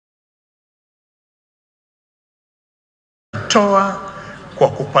ametoa kwa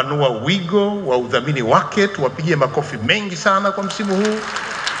kupanua wigo wa udhamini wake. Tuwapigie makofi mengi sana kwa msimu huu.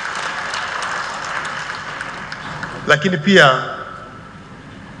 Lakini pia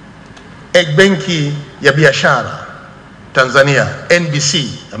benki ya biashara Tanzania NBC,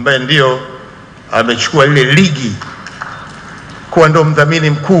 ambaye ndio amechukua ile ligi kuwa ndio mdhamini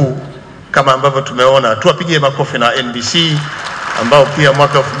mkuu kama ambavyo tumeona. Tuwapigie makofi na NBC ambao pia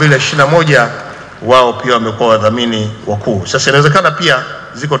mwaka 2021 wao pia wamekuwa wadhamini wakuu. Sasa inawezekana pia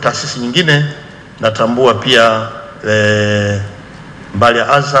ziko taasisi nyingine, natambua pia mbali ya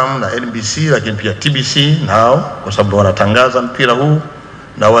Azam na NBC, lakini pia TBC nao kwa sababu wanatangaza mpira huu,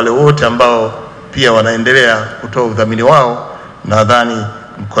 na wale wote ambao pia wanaendelea kutoa udhamini wao. Nadhani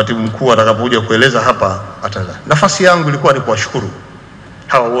katibu mkuu atakapokuja kueleza hapa ataanza. Nafasi yangu ilikuwa ni kuwashukuru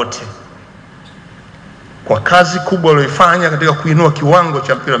hawa wote kwa kazi kubwa walioifanya katika kuinua kiwango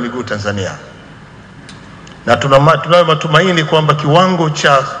cha mpira wa miguu Tanzania, na tunayo matumaini kwamba kiwango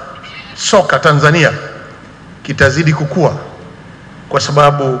cha soka Tanzania kitazidi kukua, kwa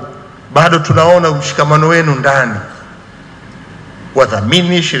sababu bado tunaona mshikamano wenu ndani,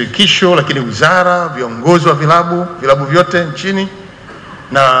 wadhamini, shirikisho, lakini wizara, viongozi wa vilabu vyote nchini.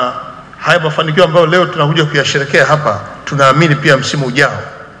 Na haya mafanikio ambayo leo tunakuja kuyasherehekea hapa, tunaamini pia msimu ujao,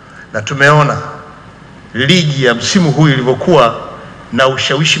 na tumeona ligi ya msimu huu ilivyokuwa na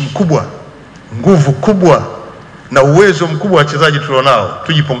ushawishi mkubwa, nguvu kubwa na uwezo mkubwa wa wachezaji tulionao.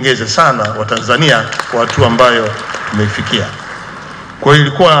 Tujipongeze sana wa Tanzania kwa hatua ambayo tumeifikia. Kwa hiyo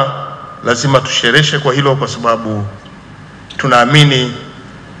ilikuwa lazima tushereheshe kwa hilo, kwa sababu tunaamini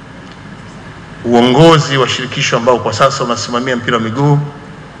uongozi wa shirikisho ambao kwa sasa unasimamia mpira wa miguu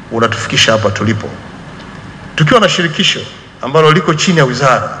unatufikisha hapa tulipo. Tukiwa na shirikisho ambalo liko chini ya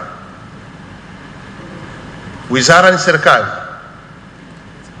wizara. Wizara ni serikali.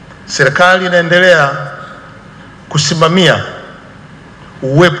 Serikali inaendelea kusimamia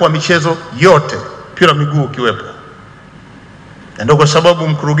uwepo wa michezo yote, mpira wa miguu ukiwepo. Ndio kwa sababu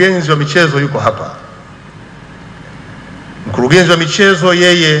mkurugenzi wa michezo yuko hapa. Mkurugenzi wa michezo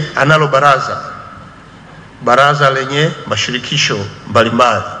yeye analo baraza lenye mashirikisho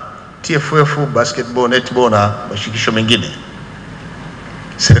mbalimbali, TFF, basketball, netball na mashirikisho mengine.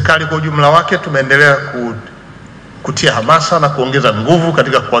 Serikali kwa ujumla wake tumeendelea kutia hamasa na kuongeza nguvu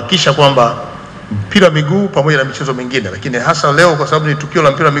katika kuhakikisha kwamba mpira wa miguu pamoja na michezo mingine, lakini hasa leo kwa sababu ni tukio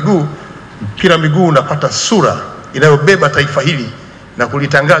la mpira wa miguu, mpira wa miguu unapata sura inayobeba taifa hili na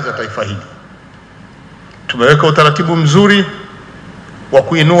kulitangaza taifa hili. Tumeweka utaratibu mzuri wa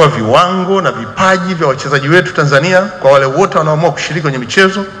kuinua viwango na vipaji vya wachezaji wetu Tanzania kwa wale wote wanaoamua kushiriki kwenye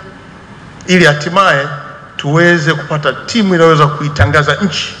michezo, ili hatimaye tuweze kupata timu inayoweza kuitangaza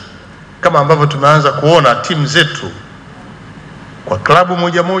nchi, kama ambavyo tumeanza kuona timu zetu kwa klabu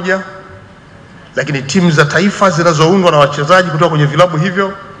moja, lakini timu za taifa zinazoundwa na wachezaji kutoka kwenye vilabu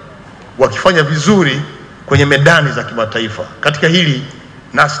hivyo wakifanya vizuri kwenye medani za kimataifa. Katika hili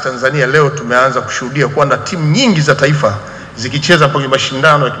nasi Tanzania leo tumeanza kushuhudia kuwa na timu nyingi za taifa zikicheza kwenye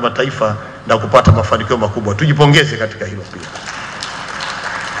mashindano ya kimataifa na kupata mafanikio makubwa. Tujipongeze katika hilo pia.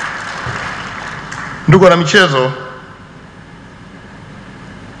 Ndugu wana michezo,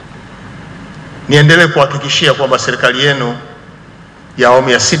 niendelee kuhakikishia kwamba serikali yenu ya awamu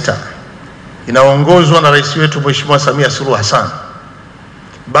ya 6 inaongozwa na rais wetu Mheshimiwa Samia Suluhu Hassan,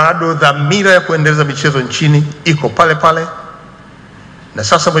 bado dhamira ya kuendeleza michezo nchini iko pale pale. Na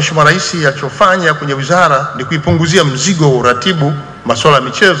sasa Mheshimiwa Rais alichofanya kwenye wizara ni kuipunguzia mzigo wa uratibu masuala ya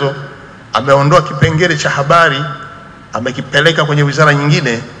michezo. Ameondoa kipengele cha habari, amekipeleka kwenye wizara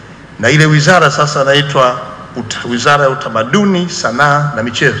nyingine, na ile wizara sasa inaitwa Wizara ya Utamaduni, Sanaa na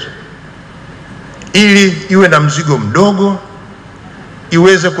Michezo, ili iwe na mzigo mdogo,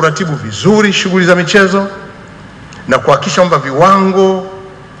 iweze kuratibu vizuri shughuli za michezo na kuhakikisha kwamba viwango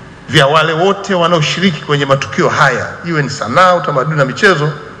vya wale wote wanaoshiriki kwenye matukio haya, iwe ni sanaa, utamaduni na michezo,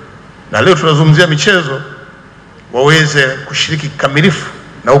 na leo tunazungumzia michezo, waweze kushiriki kikamilifu,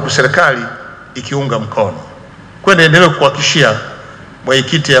 na huku serikali ikiunga mkono. Kwa hiyo niendelee kuhakikishia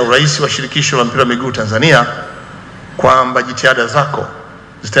mwenyekiti ya urais wa Shirikisho la Mpira wa Miguu Tanzania kwamba jitihada zako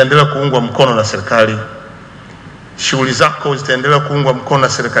zitaendelea kuungwa mkono na serikali. Shughuli zako zitaendelea kuungwa mkono na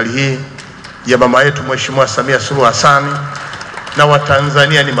serikali hii ya mama yetu Mheshimiwa Samia Suluhu Hassan, na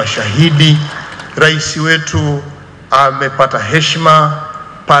Watanzania ni mashahidi. Rais wetu amepata heshima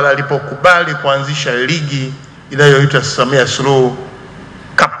pale alipokubali kuanzisha ligi inayoitwa Samia Suluhu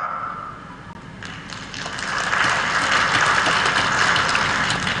Cup.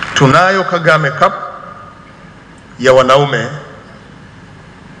 Tunayo Kagame Cup ya wanaume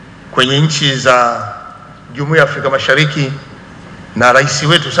kwenye nchi za Jumuiya ya Afrika Mashariki, na rais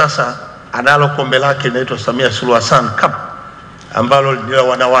wetu sasa analo kombe lake linaloitwa Samia Suluhu Hassan Cup ambalo ni la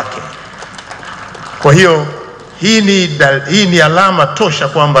wanawake. Kwa hiyo hii ni alama tosha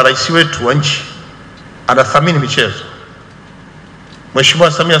kwamba rais wetu wa nchi anathamini michezo.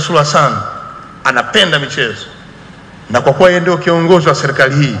 Mheshimiwa Samia Suluhu Hassan anapenda michezo, na kwa kuwa yeye ndio kiongozi wa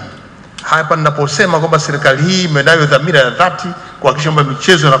serikali hii, hapa ninaposema kwamba serikali hii imenayo dhamira ya dhati kuhakikisha kwamba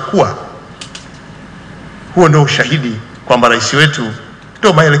michezo inakuwa, huo ndio ushahidi kwamba rais wetu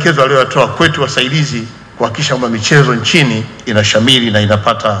ndio maelekezo aliyoyatoa kwetu wasaidizi kuhakikisha kwamba michezo nchini inashamiri na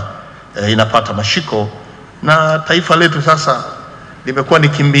inapata mashiko, na taifa letu sasa limekuwa ni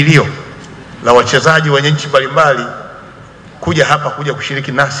kimbilio la wachezaji wenye nchi mbalimbali kuja hapa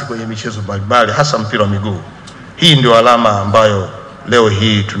kushiriki nasi kwenye michezo mbalimbali, hasa mpira wa miguu. Hii ndio alama ambayo leo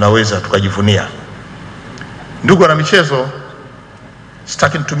hii tunaweza tukajivunia. Ndugu wana michezo,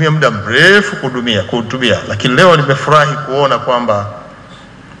 sitaki nitumie muda mrefu kuhutubia, lakini leo nimefurahi kuona kwamba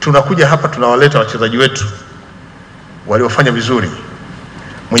tunakuja hapa tunawaleta wachezaji wetu waliofanya vizuri.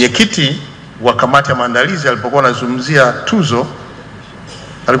 Mwenyekiti wa kamati ya maandalizi alipokuwa anazungumzia tuzo,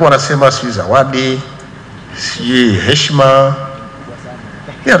 alikuwa anasema si zawadi, si heshima.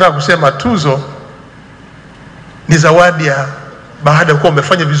 Mimi nataka kusema tuzo ni zawadi ya baada ya kuwa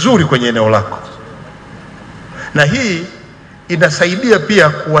umefanya vizuri kwenye eneo lako, na hii inasaidia pia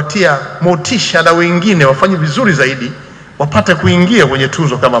kuwatia motisha na wengine wafanye vizuri zaidi, wapate kuingia kwenye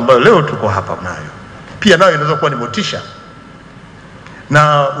tuzo kama ambayo leo tuko hapa nayo. Pia nayo inaweza kuwa ni motisha.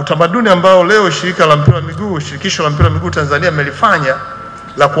 Na utamaduni ambao leo shirika la mpira wa miguu, Shirikisho la Mpira wa Miguu Tanzania melifanya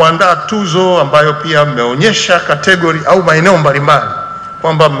la kuandaa tuzo ambayo pia mmeonyesha kategori au maeneo mbalimbali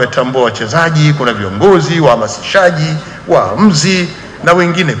kwamba mmetambua wachezaji, kuna viongozi, wahamasishaji, waamuzi na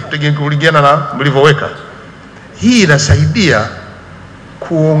wengine kulingana na mlivyoweka. Hii inasaidia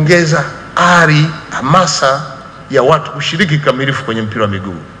kuongeza ari, hamasa ya watu kushiriki kikamilifu kwenye mpira wa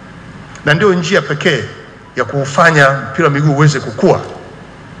miguu, na ndio njia pekee ya kufanya mpira wa miguu uweze kukua.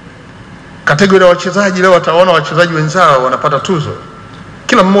 Kategori ya wachezaji leo wataona wachezaji wenzao wanapata tuzo,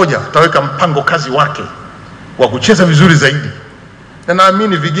 kila mmoja ataweka mpango kazi wake wa kucheza vizuri zaidi, na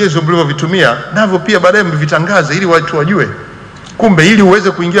naamini vigezo mlivyovitumia navyo pia baadaye mvitangaze ili watu wajue kumbe ili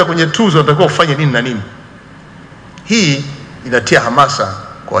uweze kuingia kwenye tuzo unatakiwa ufanye nini na nini. Hii inatia hamasa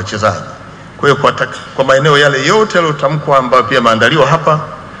kwa wachezaji. Kwa hiyo kwa maeneo yale yote yaliyotamkwa ambayo pia maandaliwa hapa,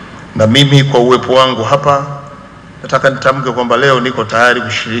 na mimi kwa uwepo wangu hapa nataka nitamke kwamba leo niko tayari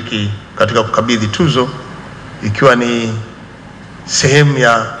kushiriki katika kukabidhi tuzo, ikiwa ni sehemu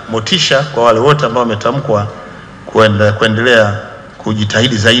ya motisha kwa wale wote ambao wametamkwa kuendelea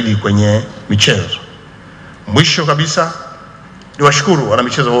kujitahidi zaidi kwenye michezo. Mwisho kabisa niwashukuru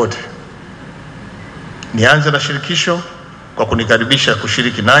wanamichezo wote. Nianze na shirikisho kwa kunikaribisha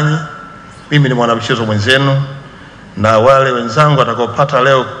kushiriki nanyi. Mimi ni mwanamichezo mwenzenu, na wale wenzangu watakaopata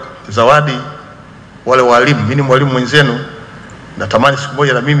leo zawadi, wale walimu, mimi ni mwalimu mwenzenu. Natamani siku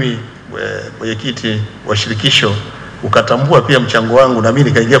moja na mimi mwenyekiti wa shirikisho ukatambua pia mchango wangu na mimi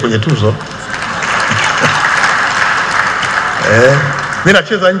nikaingia kwenye tuzo. Mimi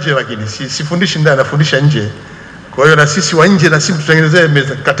nacheza nje lakini sifundishi ndani, nafundisha nje. Kwa hiyo na sisi wa nje na sisi tutengenezee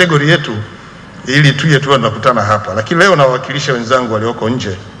kategori yetu ili tuje tunakutana hapa. Lakini leo nawakilisha wenzangu walioko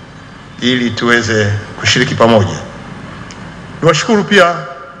nje ili tuweze kushiriki pamoja. Niwashukuru pia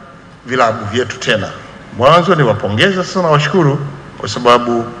vilabu vyetu tena. Mwanzo niwapongeza sana, washukuru kwa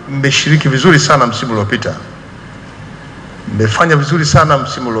sababu mmeshiriki vizuri sana msimu uliopita. Mmefanya vizuri sana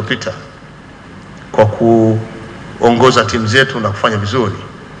msimu uliopita kwa kuongoza timu zetu na kufanya vizuri.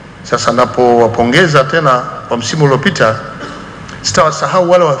 Sasa napowapongeza tena kwa msimu uliopita,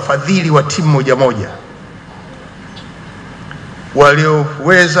 sitawasahau wale wafadhili wa timu moja moja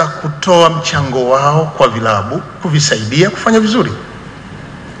walioweza kutoa mchango wao kwa vilabu kuvisaidia kufanya vizuri.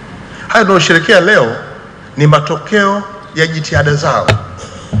 Hayo tunayosherehekea leo ni matokeo ya jitihada zao.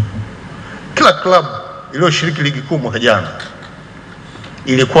 Kila klabu iliyoshiriki ligi kuu mwaka jana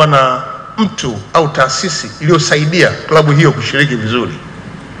ilikuwa na mtu au taasisi iliyosaidia klabu hiyo kushiriki vizuri.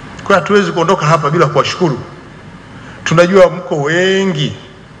 Kwa hatuwezi kuondoka hapa bila kuwashukuru. Tunajua mko wengi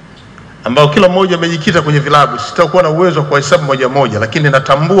ambao kila mmoja amejikita kwenye vilabu. Sitakuwa na uwezo wa kuhesabu moja moja, lakini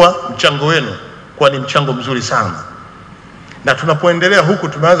natambua mchango wenu kwa ni mchango mzuri sana. Na tunapoendelea huku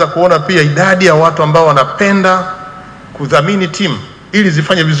tumeanza kuona pia idadi ya watu ambao wanapenda kudhamini timu ili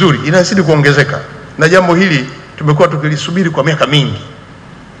zifanye vizuri inazidi kuongezeka. Na jambo hili tumekuwa tukilisubiri kwa miaka mingi.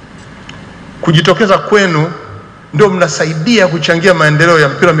 Kujitokeza kwenu ndio mnasaidia kuchangia maendeleo ya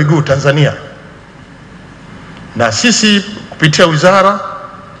mpira miguu Tanzania. Na sisi kupitia wizara,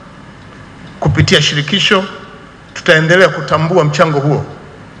 kupitia shirikisho, tutaendelea kutambua mchango huo.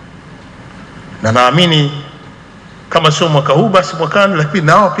 Na naamini kama sio mwaka huu basi mwakani, lakini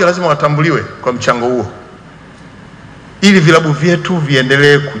nao pia lazima watambuliwe kwa mchango huo. ili vilabu vyetu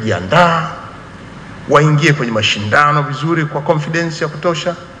viendelee kujiandaa, waingie kwenye mashindano vizuri kwa confidence ya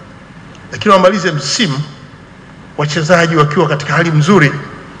kutosha, lakini wamalize msimu wachezaji wakiwa katika hali nzuri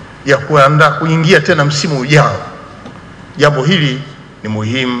ya kuingia tena msimu ujao. Jambo hili ni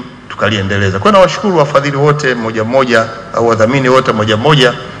muhimu tukaliendeleza. Kwa hiyo nawashukuru wafadhili wote mmoja mmoja au wadhamini wote mmoja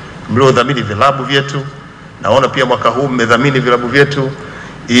mmoja mliodhamini vilabu vyetu. Naona pia mwaka huu mmedhamini vilabu vyetu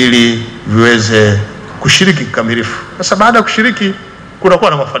ili viweze kushiriki kikamilifu. Sasa baada ya kushiriki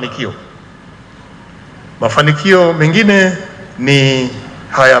kunakuwa na mafanikio. Mafanikio mengine ni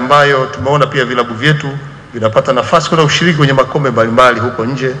haya ambayo tumeona pia vilabu vyetu vinapata nafasi kwenda kushiriki kwenye makombe mbalimbali huko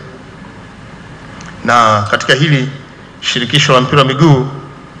nje. Na katika hili shirikisho la mpira wa miguu,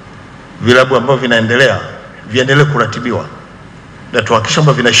 vilabu ambavyo vinaendelea viendelee kuratibiwa na tuhakikishe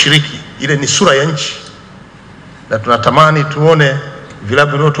kwamba vinashiriki. Ile ni sura ya nchi, na tunatamani tuone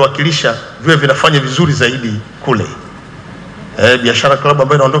vilabu vinavyotuwakilisha viwe vinafanya vizuri zaidi kule. Biashara klabu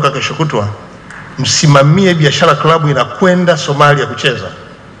ambayo inaondoka kesho kutwa, msimamie biashara klabu inakwenda Somalia kucheza.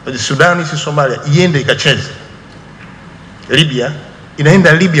 Sudani si Somalia, iende ikacheze. Libya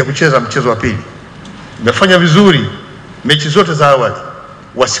inaenda Libya kucheza mchezo wa pili. Imefanya vizuri mechi zote za awali,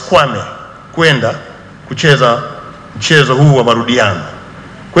 wasikwame kwenda kucheza mchezo huu wa marudiano.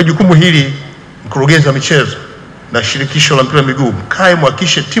 Kwa jukumu hili, mkurugenzi wa michezo na shirikisho la mpira wa miguu, mkae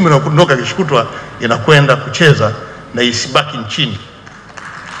muhakikishe timu inayoondoka kesho kutwa inakwenda kucheza na isibaki nchini.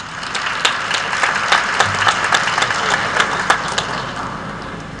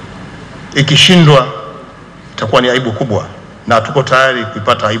 Ikishindwa itakuwa ni aibu kubwa, na tuko tayari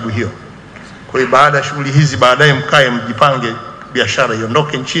kuipata aibu hiyo. Kwa hiyo baada ya shughuli hizi, baadaye mkae mjipange, biashara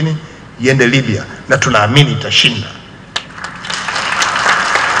iondoke nchini iende Libya, na tunaamini itashinda.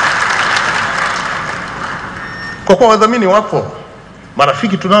 Kwa kuwa wadhamini wapo,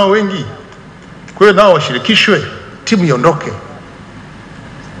 marafiki tunao wengi, kwa hiyo nao washirikishwe, timu iondoke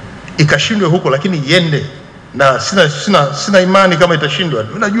ikashindwe huko, lakini iende. Na sina imani kama itashindwa.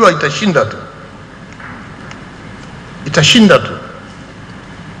 Mimi najua itashinda tu. Itashinda tu.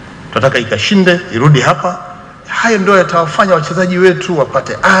 Tunataka ikashinde, irudi hapa. Haya ndio yatawafanya wachezaji wetu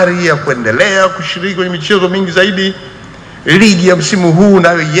wapate ari ya kuendelea kushiriki kwenye michezo mingi zaidi. Ligi ya msimu huu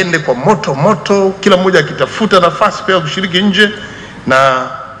nayo iende kwa moto, kila mmoja akitafuta nafasi pia kushiriki nje, na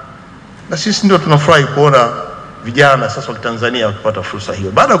sisi ndio tunafurahi kuona vijana sasa wa Tanzania wakipata fursa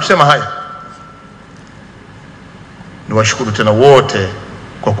hiyo. Baada ya kusema haya, niwashukuru tena wote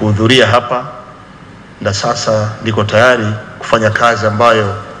kwa kuhudhuria hapa, na sasa niko tayari kufanya kazi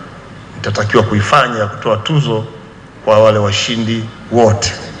ambayo nitatakiwa kuifanya, kutoa tuzo kwa wale washindi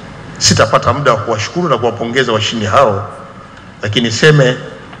wote. Sitapata muda wa kuwashukuru na kuwapongeza washindi hao, lakini seme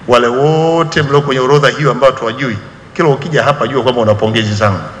wale wote mlio kwenye orodha hiyo ambao tuwajui, kila ukija hapa jua kwamba una pongezi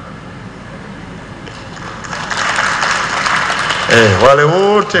zangu. Wale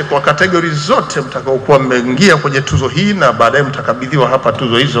wote kwa kategori zote mtakaokuwa mmeingia kwenye tuzo hii na baadaye mtakabidhiwa hapa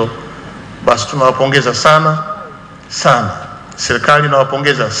tuzo hizo, basi tunawapongeza sana sana. Serikali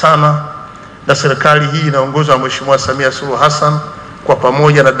inawapongeza sana, na serikali hii inaongozwa na Mheshimiwa Samia Suluhu Hassan kwa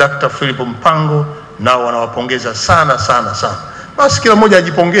pamoja na Dr. Philip Mpango, nao wanawapongeza sana sana sana. Basi kila mmoja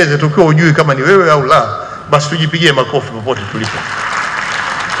ajipongeze, tukiwa ujui kama ni wewe au la, basi tujipigie makofi popote tulipo.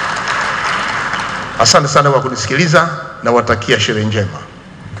 Asante sana kwa kunisikiliza, na watakia sherehe njema.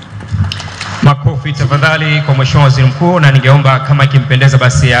 Makofi tafadhali kwa Mheshimiwa Waziri Mkuu, na ningeomba kama ikimpendeza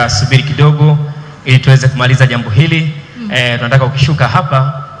basi asubiri kidogo ili tuweze kumaliza jambo hili. Tunataka ukishuka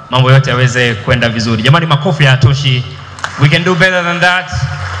hapa mambo yote yaweze kwenda vizuri. Jamani, makofi hayatoshi. We can do better than that.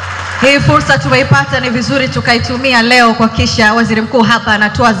 Hii fursa tumeipata, ni vizuri tukaitumia leo kuhakikisha Waziri Mkuu hapa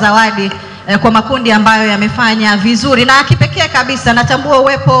anatoa zawadi kwa makundi ambayo yamefanya vizuri. Na kipekee kabisa natambua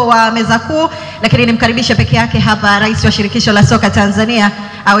uwepo wa meza kuu, lakini nimkaribishe peke yake hapa Rais wa Shirikisho la Soka Tanzania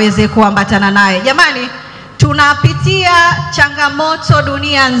aweze kuambatana naye. Jamani, tunapitia changamoto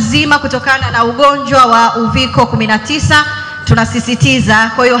dunia nzima kutokana na ugonjwa wa uviko 19.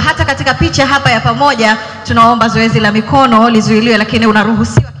 Tunasisitiza, kwa hiyo hata katika picha hapa ya pamoja tunaomba zoezi la mikono lizuiliwe, lakini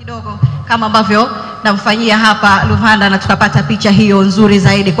unaruhusiwa kidogo kama ambavyo namfanyia hapa Luvanda, na tukapata picha hiyo nzuri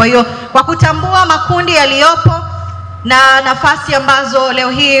zaidi. Kwa hiyo kwa kutambua makundi yaliyopo na nafasi ambazo leo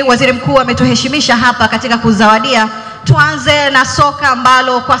hii Waziri Mkuu ametuheshimisha hapa katika kuzawadia, tuanze na soka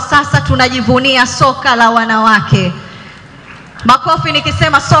ambalo kwa sasa tunajivunia, soka la wanawake. Makofi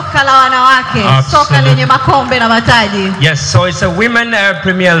nikisema soka la wanawake. Absolutely. Soka lenye makombe na mataji. Yes, so it's a women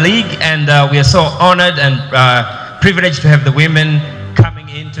Premier League, and we are so honored and privileged to have the women coming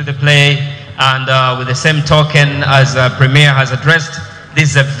into the play. And with the same token, as Premier has addressed,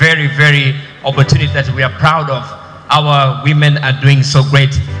 this is a very, very opportunity that we are proud of. Our women are doing so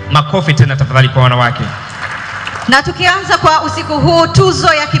great. Makofi tena tafadhali kwa wanawake. Na tukianza kwa usiku huu,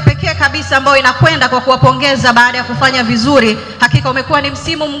 tuzo ya kipekee kabisa ambayo inakwenda kwa kuwapongeza baada ya kufanya vizuri. Hakika umekuwa ni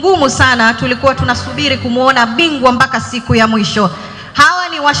msimu mgumu sana, tulikuwa tunasubiri kumuona bingwa mpaka siku ya mwisho. Hawa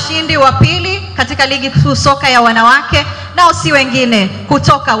ni washindi wa pili katika ligi kuu soka ya wanawake, nao si wengine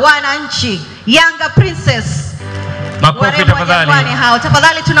kutoka wananchi Yanga Princess. Makofi tafadhali. Hao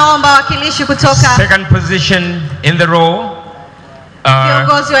tafadhali tunaomba wakilishi kutoka second position in the row.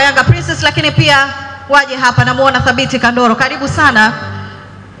 Viongozi wa Yanga Princess, lakini pia waje hapa. Namuona Thabiti Kandoro, karibu sana.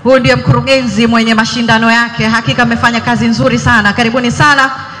 Huyu ndiye mkurugenzi mwenye mashindano yake, hakika amefanya kazi nzuri sana. Karibuni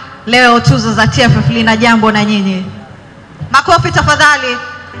sana. Leo tuzo za TFF lina jambo na nyinyi. Makofi tafadhali.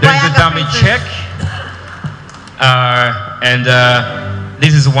 There's a dummy check. And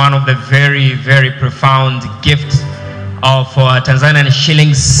this is one of the very, very profound gifts of Tanzanian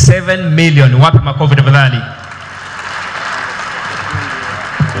shillings 7 million. Wapi makofi tafadhali.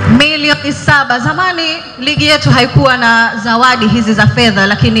 Milioni 7. Zamani ligi yetu haikuwa na zawadi hizi za fedha,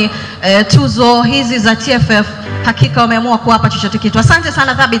 lakini tuzo hizi za TFF hakika wameamua kuwapa chochote kitu. Asante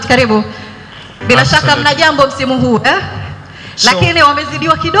sana Thabit, karibu. Bila shaka mna jambo msimu huu lakini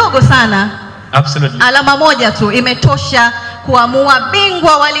wamezidiwa kidogo sana. Absolutely. Alama moja tu imetosha kuamua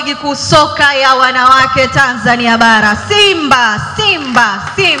bingwa wa ligi kuu soka ya wanawake Tanzania bara. Simba, Simba,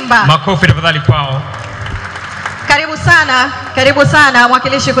 Simba. Makofi tafadhali kwao. Karibu sana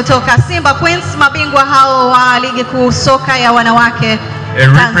mwakilishi kutoka Simba Queens, mabingwa hao wa ligi kuu soka ya wanawake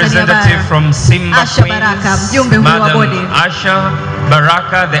Tanzania. A representative from Simba Asha Queens, Baraka, mjumbe huyu wa bodi. Asha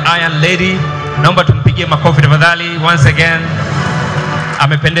Baraka, the Iron Lady. Naomba tumpigie makofi tafadhali once again.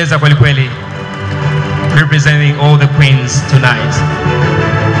 Amependeza kweli kweli. Representing all the queens tonight.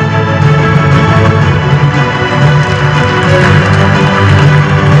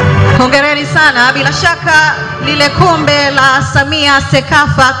 Hongereni sana. Bila shaka lile kombe la Samia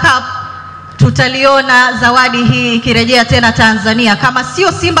Sekafa Cup tutaliona zawadi hii ikirejea tena Tanzania. Kama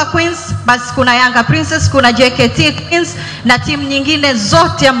sio Simba Queens, basi kuna Yanga Princess, kuna JKT Queens na timu nyingine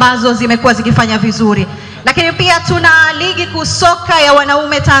zote ambazo zimekuwa zikifanya vizuri. Lakini pia tuna ligi kuu soka ya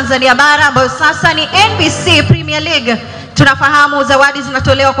wanaume Tanzania bara ambayo sasa ni NBC Premier League. Tunafahamu zawadi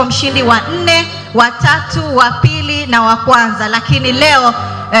zinatolewa kwa mshindi wa 4, wa 3, wa 2 na wa kwanza. Lakini leo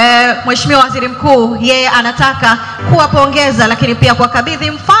Mheshimiwa Waziri Mkuu yeye anataka kuwapongeza lakini pia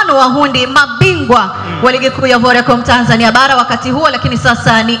kuwakabidhi mfano wa hundi mabingwa wa ligi kuu ya Vodacom Tanzania bara wakati huo, lakini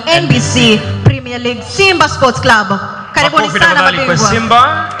sasa ni NBC Premier League Simba Sports Club. Karibuni sana mabingwa.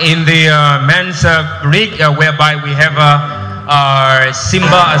 Simba in the men's league whereby we have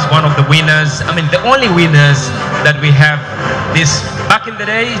Simba as one of the winners. I mean the only winners that we have this. Back in the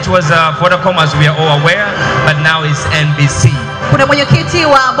day it was Vodacom, as we are all aware, but now it's NBC. Kuna mwenyekiti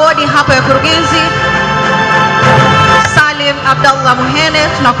wa bodi hapa ya kurugenzi Salim Abdallah Muhene,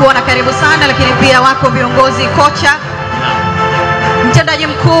 tunakuona karibu sana, lakini pia wako viongozi, kocha, mtendaji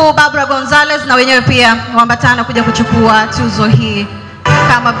mkuu Barbara Gonzalez, na wenyewe pia waambatana kuja kuchukua tuzo hii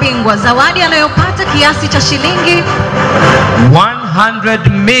kama bingwa. Zawadi anayopata kiasi cha shilingi 100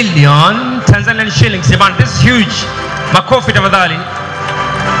 million Tanzanian shillings. Jamani, this is huge. Makofi tafadhali.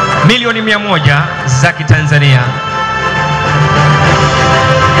 Milioni 100 za Kitanzania.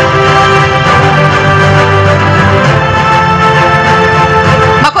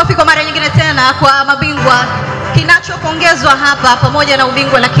 Makofi kwa mara nyingine tena kwa mabingwa. Kinachopongezwa hapa pamoja na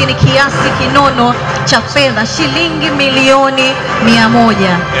ubingwa, lakini kiasi kinono cha fedha shilingi milioni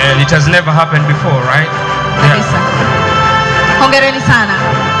 100. And it has never happened before, right? Kabisa. Hongereni sana.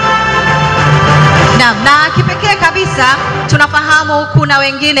 Na kipekee kabisa tunafahamu kuna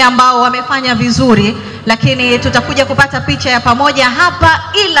wengine ambao wamefanya vizuri, lakini tutakuja kupata picha ya pamoja hapa.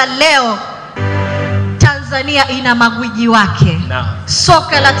 Ila leo Tanzania ina magwiji wake.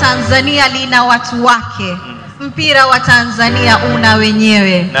 Soka la Tanzania lina watu wake. Mpira wa Tanzania una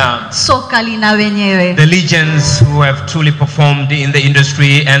wenyewe. Soka lina wenyewe. The legends who have truly performed in the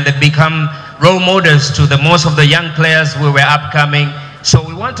industry and they become role models to the most of the young players who were upcoming. So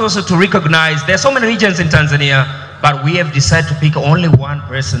we want also to recognize there are so many legends in Tanzania, but we have decided to pick only one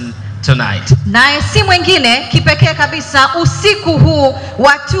person tonight. Naye si mwingine, kipekee kabisa usiku huu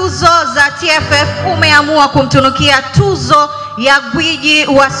wa tuzo za TFF umeamua kumtunukia tuzo ya gwiji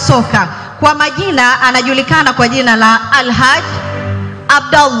wa soka. Kwa majina anajulikana kwa jina la Alhaj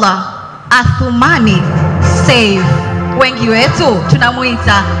Abdallah Athumani Save. Wengi wetu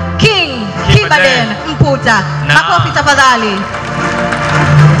tunamuita King Kibaden Mputa. Makofi tafadhali.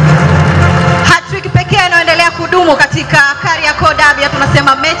 Hat-trick pekee inaendelea kudumu katika Kariakoo Derby.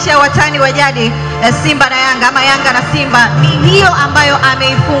 Tunasema mechi ya watani wa jadi Simba na Yanga, ama Yanga na Simba, ni hiyo ambayo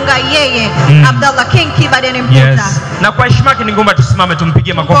ameifunga yeye Abdallah King Kibaden Mputa. Yes. Na kwa heshima yake ni ngomba tusimame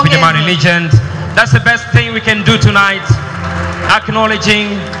tumpigie makofi jamani. Legend That's the best thing we can do tonight,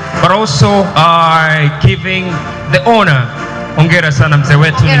 acknowledging but also giving the honor. Hongera sana mzee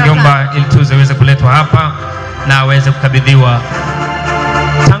wetu, ningeomba ili tuzo iweze kuletwa hapa na aweze kukabidhiwa.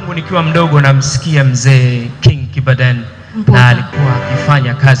 Tangu nikiwa mdogo namsikia mzee King Kibaden na alikuwa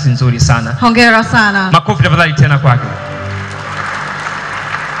akifanya kazi nzuri sana. Hongera sana. Makofi tafadhali tena kwake.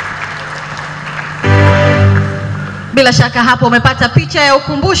 Bila shaka hapo umepata picha ya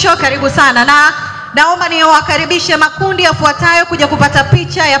ukumbusho. Karibu sana, na naomba niwakaribishe makundi yafuatayo kuja kupata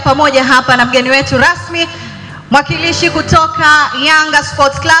picha ya pamoja hapa na mgeni wetu rasmi, mwakilishi kutoka Yanga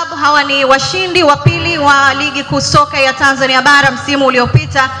Sports Club. Hawa ni washindi wa pili wa ligi kuu soka ya Tanzania bara msimu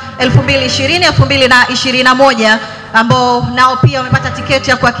uliopita 2020-2021, ambao nao pia wamepata tiketi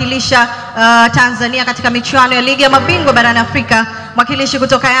ya kuwakilisha Tanzania katika michuano ya ligi ya mabingwa barani Afrika. Mwakilishi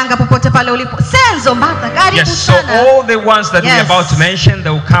kutoka Yanga popote pale ulipo, Senzo Mbata, karibu sana. Yes, so all the ones that we're about to mention,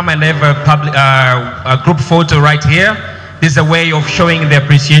 they will come and have a group photo right here. This is a way of showing the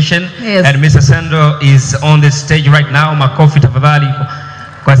appreciation. Yes. And Mr. Senzo is on the stage right now. Makofi tafadhali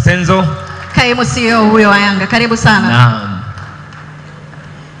kwa Senzo. Kaimu CEO huyo wa Yanga, karibu sana.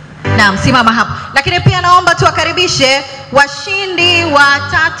 Naam, simama hapo. Lakini pia naomba tuwakaribishe washindi wa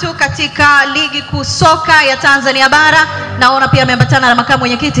tatu katika ligi kuu soka ya Tanzania bara. Naona pia ameambatana na makamu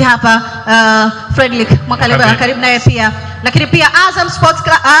mwenyekiti hapa, Frederick Mwakalebela, karibu naye pia. Lakini pia Azam Sports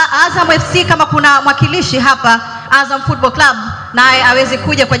Club, Azam FC, kama kuna mwakilishi hapa Azam Football Club, naye aweze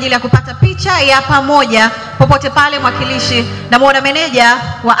kuja kwa ajili ya kupata picha ya pamoja popote pale mwakilishi. Na muona meneja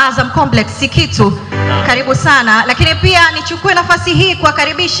wa Azam Complex Sikitu, karibu sana. Lakini pia nichukue nafasi hii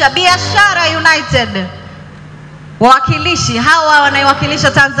kuwakaribisha Biashara United, wawakilishi hawa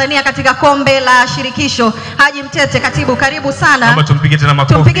wanaowakilisha Tanzania katika kombe la shirikisho. Haji Mtete, katibu, karibu sana. Naomba tumpige tena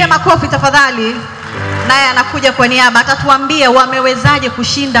makofi. Tumpige makofi tafadhali. Naye anakuja kwa niaba, atatuambia wamewezaje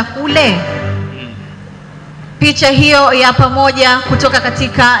kushinda kule. Picha hiyo ya pamoja kutoka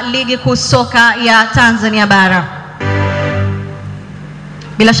katika ligi kuu soka ya Tanzania bara.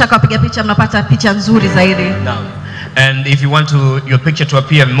 Bila shaka wapiga picha mnapata picha nzuri zaidi. No. And if you want your picture to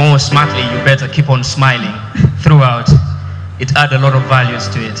appear more smartly, you better keep on smiling throughout. It adds a lot of values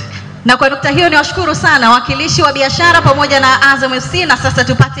to it. Na kwa nukta hiyo niwashukuru sana wakilishi wa Biashara pamoja na Azam FC, na sasa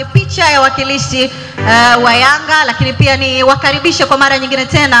tupate picha ya wakilishi wa Yanga. Lakini pia ni wakaribishe kwa mara nyingine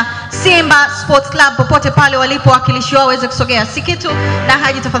tena Simba Sports Club popote pale walipo, wakilishi wao waweze kusogea. Sikitu na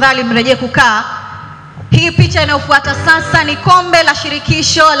Haji, tafadhali mrejee kukaa. Hii picha inayofuata sasa ni kombe la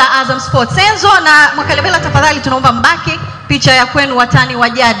shirikisho la Azam Sports. Senzo na Mwakalebela, tafadhali tunaomba mbaki. Picha ya kwenu watani wa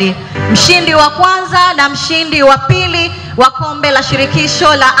jadi, mshindi wa kwanza na mshindi wa pili wa kombe la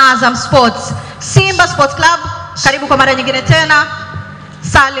shirikisho la Azam Sports. Simba Sports Club, karibu kwa mara nyingine tena.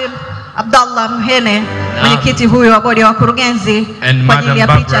 Salim Abdallah Mhene, mwenyekiti huyo wa bodi ya wakurugenzi, kwa ajili ya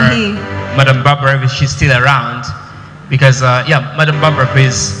picha hii. Madam Barbara, if she's still around, because Madam Barbara,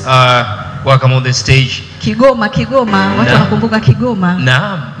 please welcome on the stage. Kigoma, watu wanakumbuka Kigoma.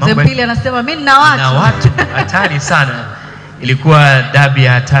 Naam. Zempili anasema mimi nina watu. Na watu hatari sana. Ilikuwa dabi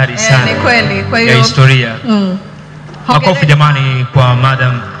ya hatari sana. Ni kweli. Kwa hiyo ya historia. Makofi jamani kwa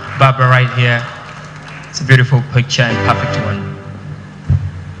Madam Barbara right here. It's a beautiful picture and perfect one.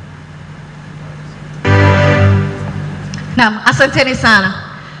 Naam, asanteni sana.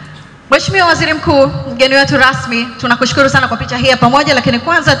 Mheshimiwa Waziri Mkuu, mgeni wetu rasmi, tunakushukuru sana kwa picha hii ya pamoja, lakini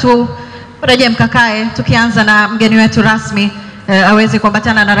kwanza turejee mkakae, tukianza na mgeni wetu rasmi aweze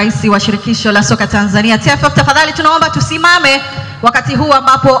kuambatana na rais wa Shirikisho la Soka Tanzania TFF. Tafadhali tunaomba tusimame wakati huu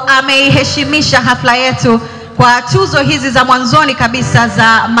ambapo ameiheshimisha hafla yetu kwa tuzo hizi za mwanzoni kabisa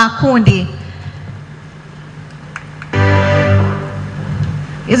za makundi.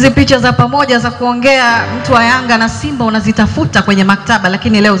 Hizi picha za pamoja za kuongea mtu wa Yanga na Simba unazitafuta kwenye maktaba,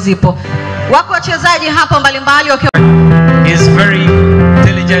 lakini leo zipo. Wako wachezaji hapa mbalimbali wakiwa is very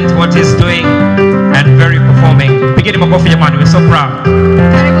diligent what he's doing and very performing. Pigeni makofi jamani, we're so proud.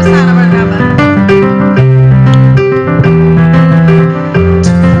 Karibu sana Barnaba.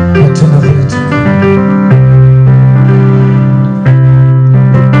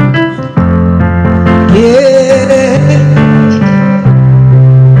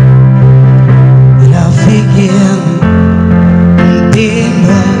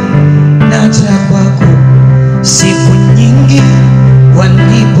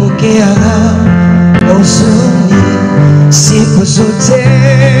 Siku zote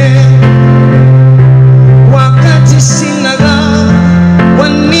wakati sina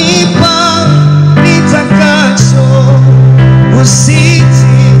wanipa nitakacho, usiti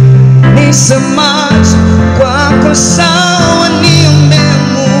nisemacho kwako sawa, ni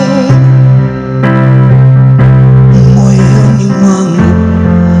umemu moyoni mwangu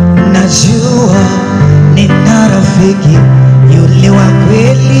najua pekee, yule wa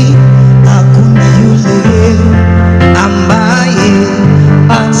kweli, hakuna yule ambaye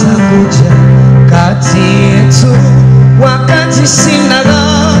atakuja kati yetu. Wakati sina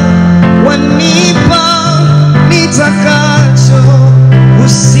raha, wanipa nitakacho,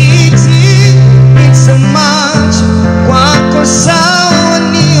 usiti nitamacho kwako, sawa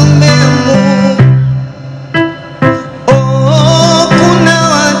niombe Mungu. Oh, kuna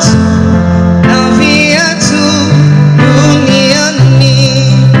watu na viatu duniani.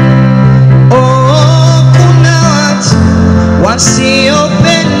 Oh, kuna watu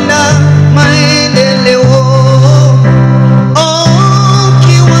wasiopenda maendeleo. Oh,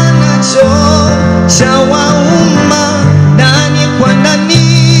 kiwa nacho cha wauma ndani kwa ndani,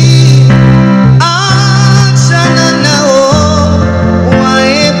 achana nao,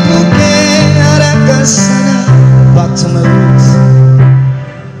 waepuke haraka sana. Back to my roots.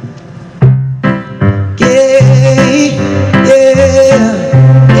 Yeah, yeah,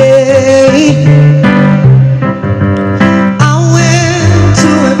 yeah. I went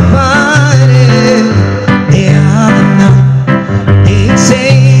to a party the other night. They say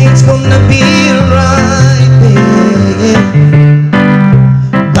it's gonna be right, babe.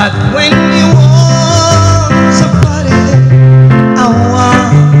 But when you was a party, I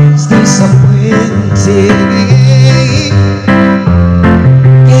was disappointed.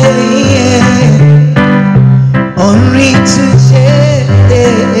 Yeah, only to say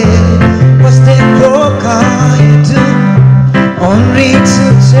what's the poker you do. Only to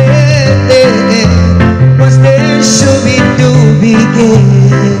say what's the shooby dooby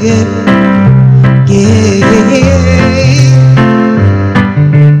game.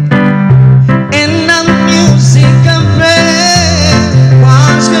 And the music and prayer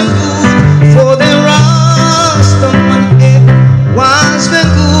was been good for the rest of my head, was been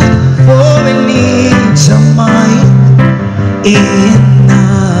good for any Chama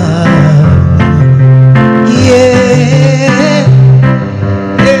enough. Yeah,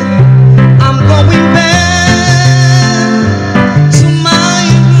 yeah. I'm going back to my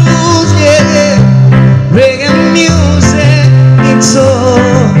roots, yeah. Reggae music, it's all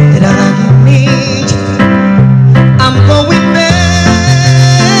that I need. I'm going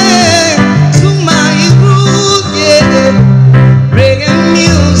back to my roots, yeah. Reggae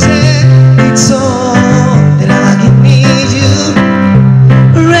music, it's all that I need you.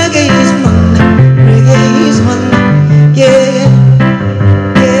 Reggae is man, yeah,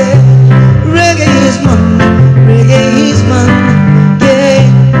 yeah. Reggae is man, yeah,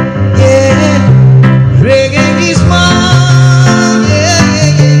 yeah. Reggae is man,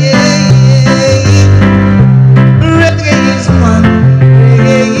 yeah, yeah, yeah. Reggae is man,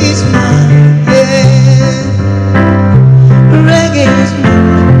 yeah. Reggae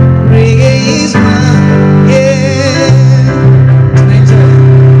is man, yeah.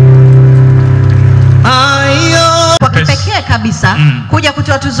 Ayo. Kwa kipekee kabisa kuja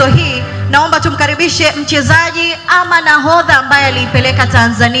kutoa tuzo hii, naomba tumkaribishe mchezaji ama nahodha ambaye aliipeleka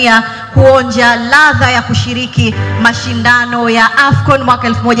Tanzania kuonja ladha ya kushiriki mashindano ya AFCON mwaka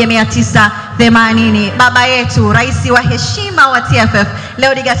 1980. Baba yetu, rais wa heshima wa TFF,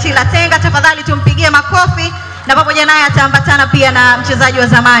 Leodegatila Tenga, tafadhali tumpigie makofi, na pamoja naye ataambatana pia na mchezaji wa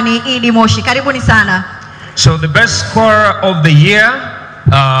zamani Idi Moshi. Karibuni sana. So the best scorer of the year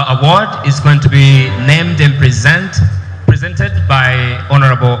award is going to be named and presented by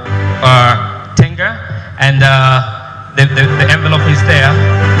Honorable Tenga, and the envelope is there,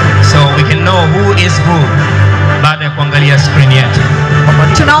 so we can know who is who baada ya kuangalia screen yetu.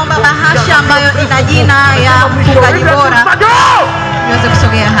 Tunaomba bahasha ambayo ina jina ya mfungaji bora iweze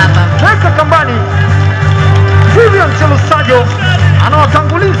kusogea hapa. Weka kambani. Vivian Chelusajo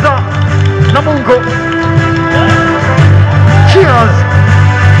anawatanguliza Namungo. Cheers.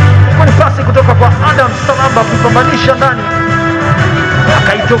 Kwa nafasi kutoka kwa Adam Salamba kupambanisha ndani,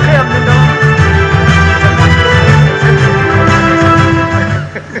 akaitokea mlinda.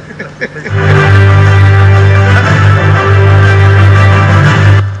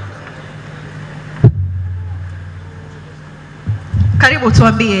 Karibu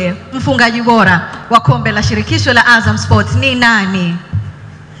tuambie, mfungaji bora wa kombe la shirikisho la Azam Sports ni nani?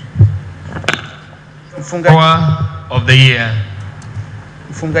 Of the year.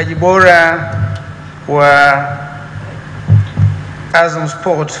 Mfungaji bora wa Azam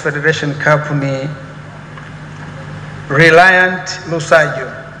Sports Federation Cup ni Reliant Lusajo.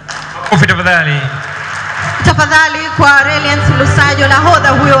 Tafadhali kwa Reliant Lusajo, nahodha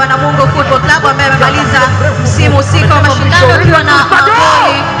huyo wa Namungo Football Club ambaye amemaliza msimu husika wa mashindano akiwa na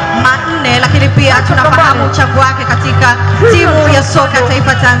magoli manne, lakini pia tunafahamu mchango wake katika timu ya soka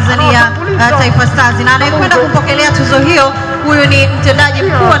taifa Tanzania, Taifa Stars, na anayekwenda kupokelea tuzo hiyo huyu ni mtendaji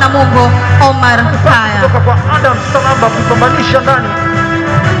mkuu wa Namungo Omar Haya. Kutoka kwa Adam Salamba kupambanisha ndani,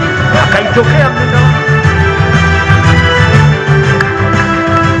 akaitokea mlinda.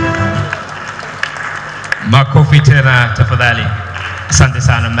 Makofi tena tafadhali. Asante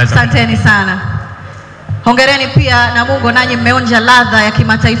sana. Asanteni sana. Hongereni pia Namungo, nanyi mmeonja ladha ya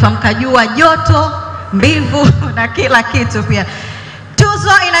kimataifa, mkajua joto, mbivu na kila kitu pia.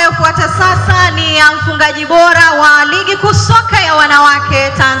 Tuzo inayofuata sasa ni ya mfungaji bora wa ligi kuu soka ya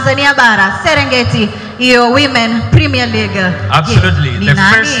wanawake Tanzania bara, Serengeti, hiyo Women Premier League. Absolutely. The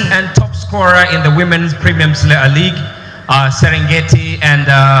first and top scorer in the Women's Premier League, Serengeti, and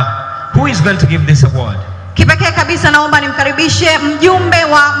who is going to give this award? Kipekee kabisa naomba nimkaribishe mjumbe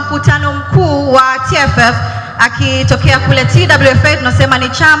wa mkutano mkuu wa TFF akitokea kule TWFA, tunasema ni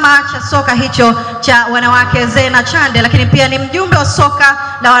chama cha soka hicho cha wanawake, Zena Chande, lakini pia ni mjumbe wa soka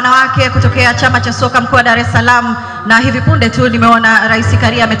la wanawake kutokea chama cha soka mkoa wa Dar es Salaam, na hivi punde tu nimeona Rais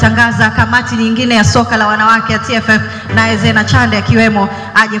Karia ametangaza kamati nyingine ya soka la wanawake ya TFF, na Zena Chande akiwemo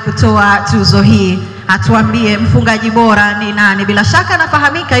aje kutoa tuzo hii. Atuambie mfungaji bora ni nani? Bila shaka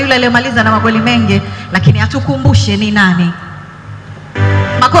anafahamika yule aliyemaliza na magoli mengi, lakini atukumbushe ni nani.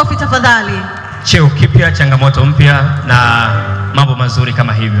 Makofi tafadhali. Cheo kipya, changamoto mpya na mambo mazuri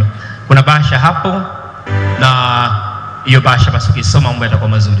kama hivyo. Kuna bahasha hapo, na hiyo bahasha basi ukisoma mambo yatakuwa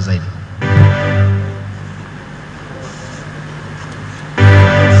mazuri zaidi.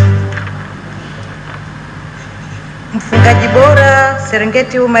 Mfungaji bora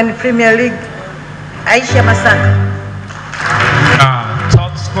Serengeti Women Premier League, Aisha Masaka.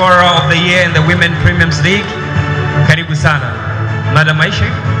 Top scorer of the year in the Women Premier League. Karibu sana Madam Aisha.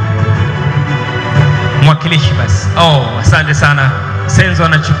 Mwakilishi basi. Asante sana. Senzo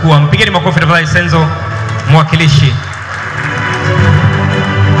anachukua. Mpigeni makofi tafadhali Senzo, mwakilishi.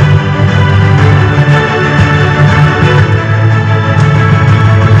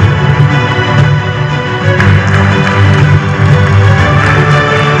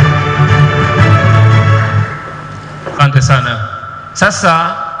 Asante sana.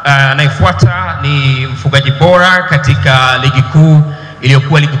 Sasa anayefuata ni mfungaji bora katika ligi kuu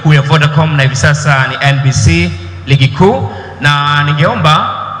iliyokuwa ligi kuu ya Vodacom na hivi sasa ni NBC ligi kuu, na ningeomba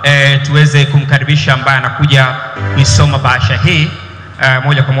tuweze kumkaribisha ambaye anakuja kuisoma bahasha hii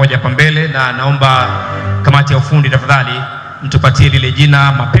moja kwa moja kwa mbele, na naomba kamati ya ufundi tafadhali mtupatie lile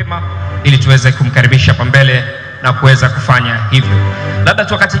jina mapema ili tuweze kumkaribisha kwa mbele na kuweza kufanya hivyo. Labda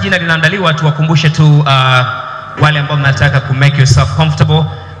tu wakati jina linaandaliwa tuwakumbushe tu wale ambao mnataka ku make yourself comfortable,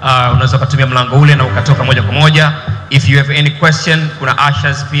 unaweza kutumia mlango ule na ukatoka moja kwa moja. If you have any question, kuna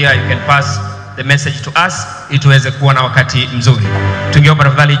ushers pia, you can pass the message to us ili tuweze kuwa na wakati mzuri. Tungeomba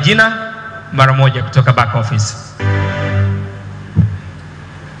tafadhali jina mara moja kutoka back office.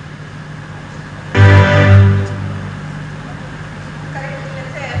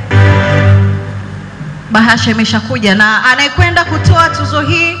 Bahasha imeshakuja, na anayekwenda kutoa tuzo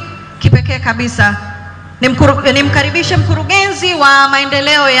hii kipekee kabisa nimkaribishe mkurugenzi wa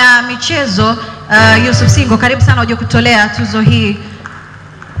maendeleo ya michezo Yusuf Singo. Karibu sana uje kutolea tuzo hii,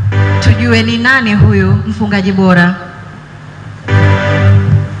 tujue ni nani huyu mfungaji bora.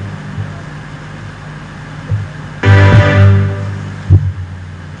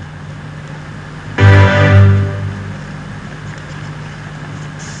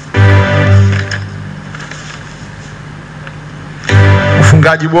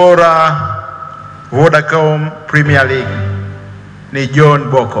 Mfungaji bora Vodacom Premier League ni John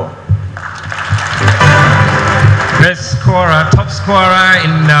Bocco. Best scorer, top scorer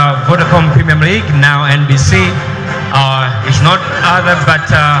in Vodacom Premier League, now NBC, is not other but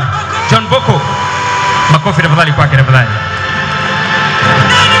John Bocco. Makofi tafadhali kwake tafadhali.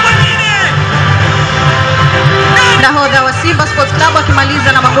 Nahodha wa Simba Sports Club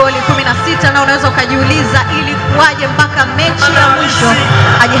akimaliza na magoli 16, na unaweza ukajiuliza ili kuwaje mpaka mechi ya mwisho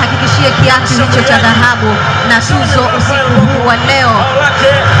ajihakikishie kiatu hicho cha dhahabu na tuzo usiku huu wa leo.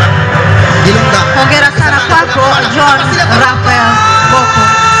 Hongera sana kwako John Raphael Bocco.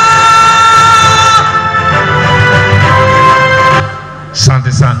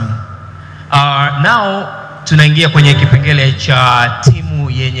 Asante sana. Now tunaingia kwenye kipengele cha timu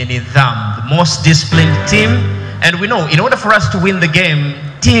yenye nidhamu, the most disciplined team. And we know in order for us to win the game,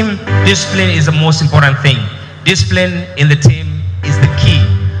 team discipline is the most important thing. Discipline in the team is the key.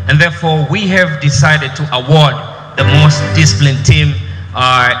 And therefore we have decided to award the most disciplined team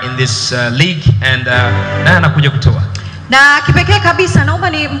in this league, and na anakuja kutoa. Na kipekee kabisa naomba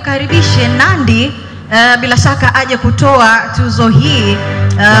nimkaribishe Nandi bila shaka aje kutoa tuzo hii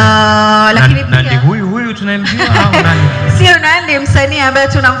lakini Nandi pia huyu tunayemjua au nani? sio Nandi, msanii ambaye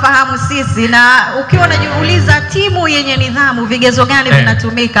tunamfahamu sisi, na ukiwa unajiuliza timu yenye nidhamu vigezo gani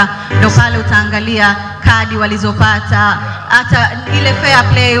vinatumika, ndio pale utaangalia kadi walizopata, hata ile fair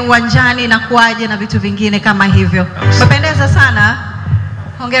play uwanjani na kuaje na vitu vingine kama hivyo. Umependeza sana,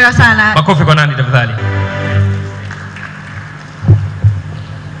 hongera sana. Makofi kwa Nandi tafadhali.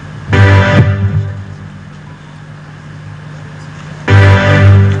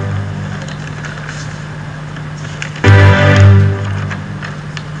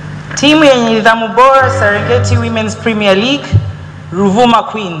 Timu yenye nidhamu bora Serengeti Women's Premier League, Ruvuma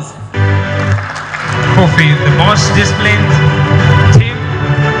Queens. Kofi, the most disciplined team,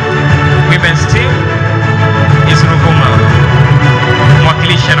 women's team is Ruvuma.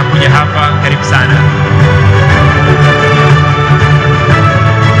 Mwakilishi anakuja hapa, karibu sana.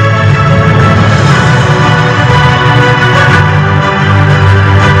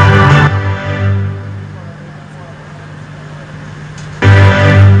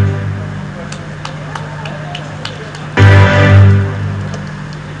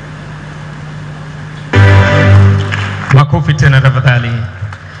 Makofi tena tafadhali.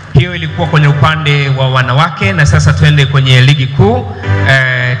 Hiyo ilikuwa kwenye upande wa wanawake, na sasa tuende kwenye ligi kuu.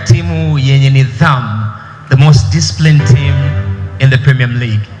 Timu yenye nidhamu, the most disciplined team in the Premier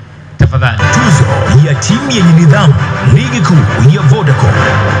League. Tafadhali. Tuzo ya timu yenye nidhamu ligi kuu ya Vodacom.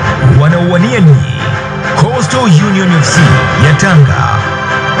 Wanaowania ni Coastal Union FC ya Tanga,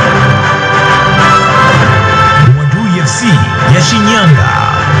 Mwadui FC ya Shinyanga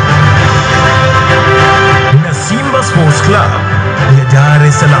na Simba Sports Club ya Dar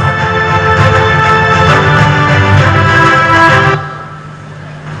es Salaam.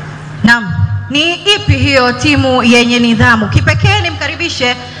 Naam, ni ipi hiyo timu yenye nidhamu? Kipekee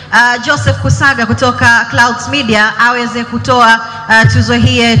nimkaribishe Joseph Kusaga kutoka Clouds Media aweze kutoa tuzo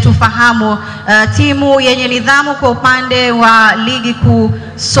hii, tufahamu timu yenye nidhamu kwa upande wa ligi kuu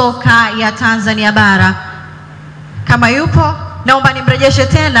soka ya Tanzania bara. Kama yupo, naomba nimrejeshe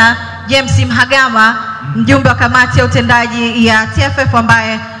tena James Mhagama, mjumbe wa kamati ya utendaji ya TFF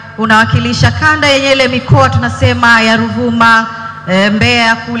ambaye unawakilisha kanda yenye ile mikoa tunasema ya Ruvuma,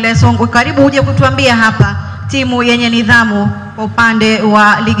 Mbeya kule Songwe. Karibu uje kutuambia hapa timu yenye nidhamu kwa upande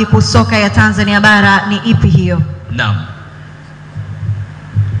wa ligi kuu soka ya Tanzania bara ni ipi hiyo? Naam.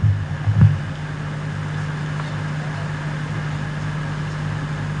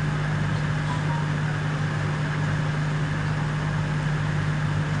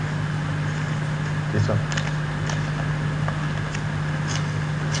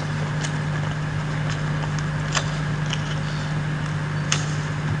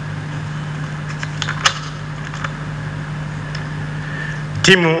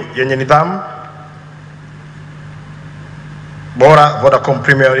 Timu yenye nidhamu bora Vodacom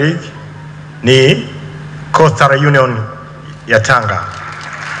Premier League ni Coastal Union ya Tanga.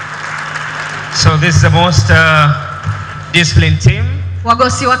 So this is the most disciplined team.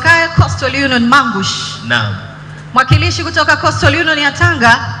 Wagosi wakae Coastal Union Mangush. Naam. Mwakilishi kutoka Coastal Union ya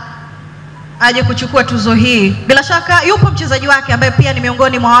Tanga aje kuchukua tuzo hii. Bila shaka yupo mchezaji wake ambaye pia ni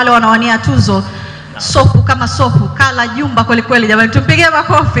miongoni mwa wale wanaowania tuzo. Sopu kama sopu, kala jumba kweli kweli jamani, tumpigie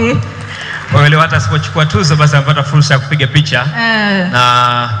makofi. Wale hata asipochukua tuzo basi anapata fursa ya kupiga picha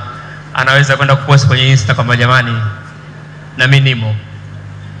na anaweza kwenda kupost kwenye Insta kama jamani na mimi nimo.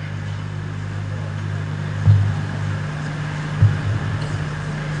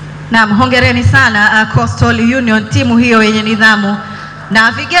 Naam, hongereni sana Coastal Union, timu hiyo yenye nidhamu.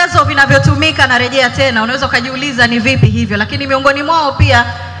 Na vigezo vinavyotumika narejea tena, unaweza kujiuliza ni vipi hivyo, lakini miongoni mwao pia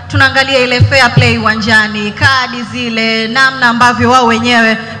tunaangalia ile fair play uwanjani, kadi zile, namna ambavyo wao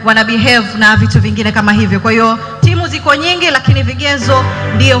wenyewe wana behave na vitu vingine kama hivyo. Kwa hiyo timu ziko nyingi, lakini vigezo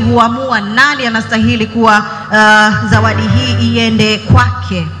ndio huamua nani anastahili kuwa zawadi hii iende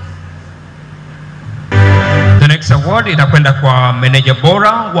kwake. The next award itakwenda kwa meneja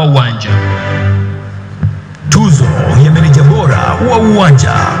bora wa uwanja. Tuzo ya meneja bora wa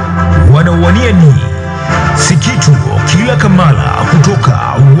uwanja. Wanaowania ni Kituo kila Kamala kutoka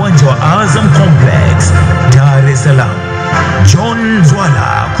uwanja wa Azam Complex, Dar es Salaam. John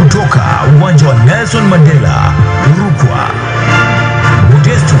Zwala kutoka uwanja wa Nelson Mandela, Rukwa.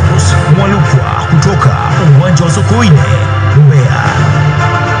 Modestus Mwalukwa kutoka uwanja wa Sokoine, Mbeya.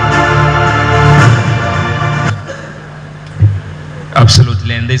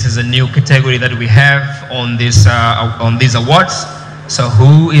 Absolutely, and this is a new category that we have on these awards. So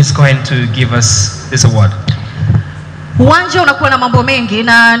who is going to give us this award? Uwanja unakuwa na mambo mengi,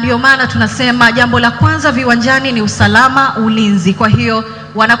 na ndio maana tunasema jambo la kwanza viwanjani ni usalama, ulinzi. Kwa hiyo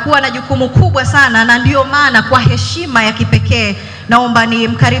wanakuwa na jukumu kubwa sana, na ndio maana kwa heshima ya kipekee naomba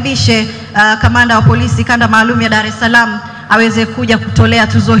nimkaribishe kamanda wa polisi kanda maalum ya Dar es Salaam aweze kuja kutolea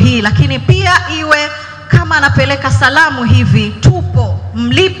tuzo hii, lakini pia iwe kama anapeleka salamu hivi, tupo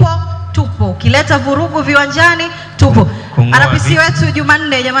mlipo, tupo ukileta vurugu viwanjani, tupo. RPC wetu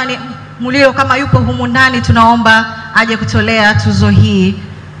Jumanne, jamani, Mulio kama yupo humu ndani, tunaomba aje kutolea tuzo hii,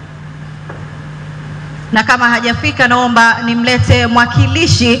 na kama hajafika naomba nimlete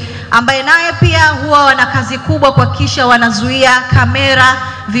mwakilishi ambaye naye pia huwa wana kazi kubwa kuhakikisha wanazuia kamera,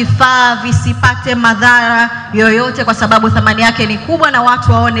 vifaa visipate madhara yoyote, kwa sababu thamani yake ni kubwa na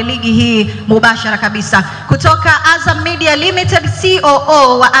watu waone ligi hii mubashara kabisa. Kutoka Azam Media Limited,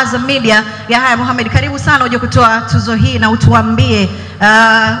 COO wa Azam Media, Yahya Mohamed, karibu sana uje kutoa tuzo hii na utuambie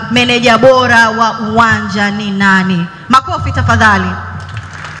meneja bora wa uwanja ni nani? Makofi tafadhali.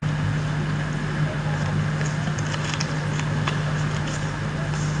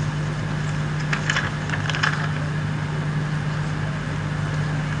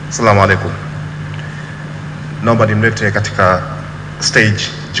 Assalamu alaikum. Naomba nimlete katika stage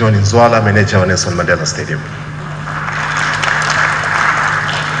John Nzwala, manager wa Nelson Mandela Stadium.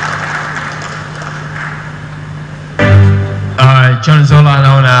 John Nzwala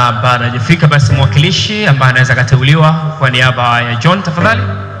anaona bado hajafika, basi mwakilishi ambaye anaweza kateuliwa kwa niaba ya John, tafadhali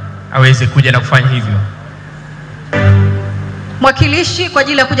aweze kuja na kufanya hivyo. Mwakilishi kwa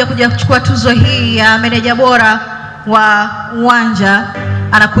ajili ya kuja kuchukua tuzo hii ya meneja bora wa uwanja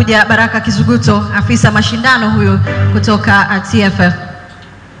anakuja Baraka Kizuguto, afisa mashindano huyu kutoka TFF.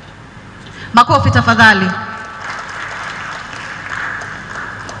 Makofi tafadhali.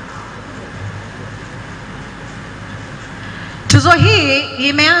 Tuzo hii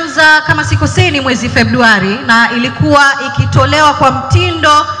imeanza kama sikoseni mwezi Februari na ilikuwa ikitolewa kwa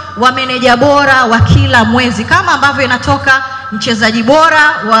mtindo wa meneja bora wa kila mwezi, kama ambavyo inatoka mchezaji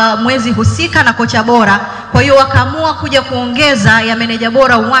bora wa mwezi husika na kocha bora. Kwa hiyo wakaamua kuja kuongeza ya meneja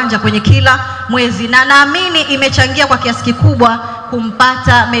bora uwanja kwenye kila mwezi, na naamini imechangia kwa kiasi kikubwa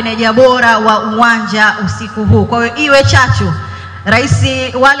kumpata meneja bora wa uwanja usiku huu. Kwa hiyo iwe chachu. Rais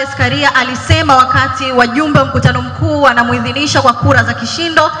Wallace Karia alisema wakati wajumbe wa mkutano mkuu wanamuidhinisha kwa kura za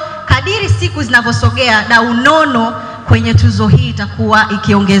kishindo, kadiri siku zinavyosogea na unono kwenye tuzo hii itakuwa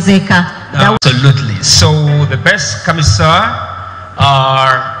ikiongezeka. Absolutely. So the best commissar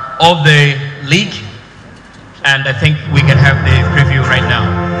are of the league, and I think we can have the preview right now.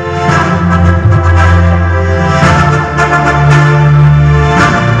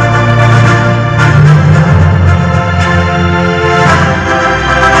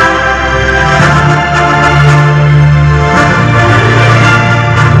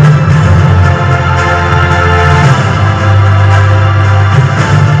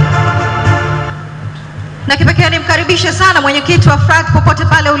 Na kipekee nimkaribishe sana mwenyekiti wa FRAC popote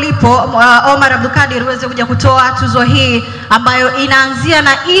pale ulipo, Omar Abdulkadir, uweze kuja kutoa tuzo hii ambayo inaanzia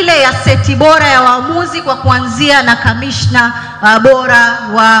na ile ya seti bora ya waamuzi kwa kuanzia na kamishna bora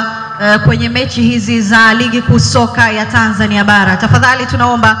wa kwenye mechi hizi za ligi kuu soka ya Tanzania bara. Tafadhali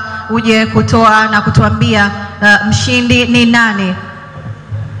tunaomba uje kutoa na kutuambia mshindi ni nani.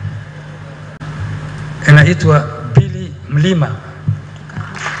 Anaitwa Billy Mlima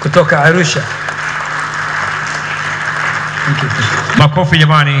kutoka Arusha. Makofi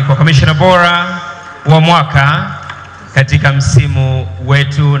jamani kwa kamishna bora wa mwaka katika msimu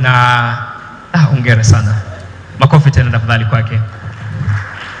wetu, na hongera sana. Makofi tena tafadhali kwake.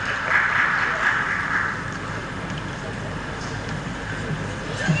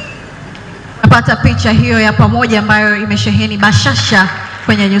 Napata picha hiyo ya pamoja ambayo imesheheni bashasha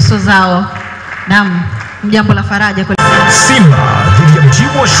kwenye nyuso zao. Naam, jambo la faraja kwa Simba dhidi ya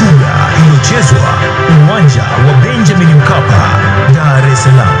Miguu Sugar iliyochezwa uwanja wa Benjamin Mkapa, Dar es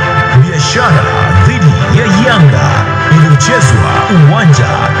Salaam. Biashara dhidi ya Yanga iliyochezwa uwanja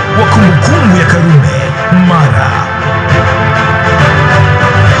wa Kumbukumbu ya Karume, Mara.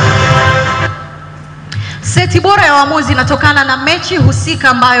 Seti bora ya waamuzi inatokana na mechi husika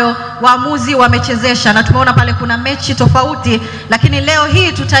ambayo waamuzi wamechezesha, na tumeona pale kuna mechi tofauti, lakini leo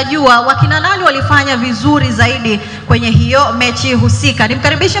hii tutajua wakina nani walifanya vizuri zaidi kwenye hiyo mechi husika.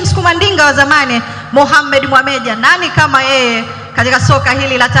 Nimkaribishe msukuma ndinga wa zamani Mohamed Mwameja, nani kama yeye katika soka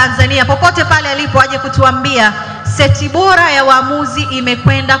hili la Tanzania, popote pale alipo aje kutuambia seti bora ya waamuzi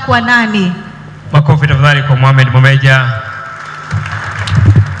imekwenda kwa nani. Makofi tafadhali kwa Mohamed Mwameja.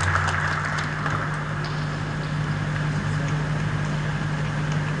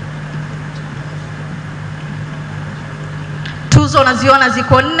 Tuzo unaziona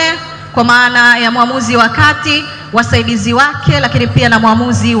ziko 4 kwa maana ya mwamuzi wa kati, wasaidizi wake, lakini pia na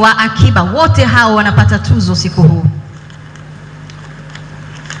mwamuzi wa akiba. Wote hao wanapata tuzo siku huu.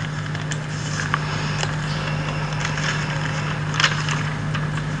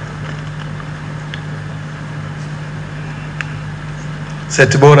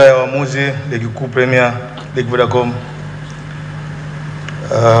 Seti bora ya waamuzi ligi kuu Premier League Vodacom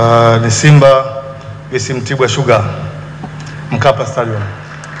ni Simba vs Mtibwa Sugar Mkapa Stadium.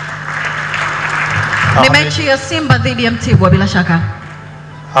 Ni mechi ya Simba dhidi ya Mtibwa bila shaka.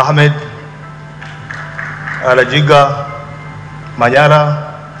 Ahmed Alajiga Manyara,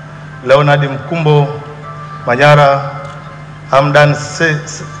 Leonard Mkumbo Manyara, Hamdan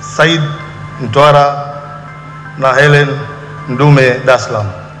Said Mtwara na Helen Ndume Dar es Salaam.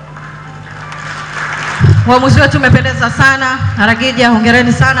 Waamuzi wetu umependeza sana. Haragija,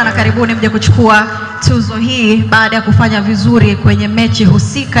 hongereni sana na karibuni mje kuchukua tuzo hii baada ya kufanya vizuri kwenye mechi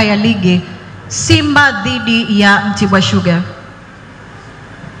husika ya ligi Simba dhidi ya Mtibwa Sugar.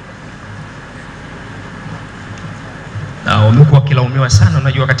 Na wamekuwa wakilaumiwa sana,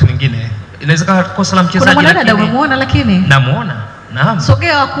 unajua wakati mwingine inaweza kosa la mchezaji. Kuna mwanadada umemuona lakini? Namuona. Naam.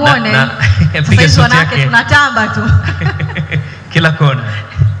 Sogea wakuone. Piga sauti yake. Tunatamba tu. Kila kona.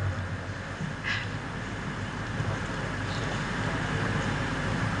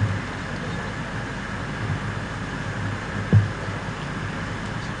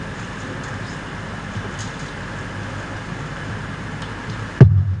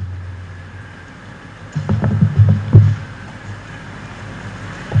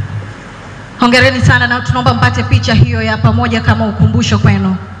 Hongereni sana na tunaomba mpate picha hiyo ya pamoja kama ukumbusho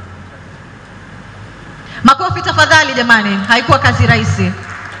kwenu. Makofi tafadhali jamani, haikuwa kazi rahisi.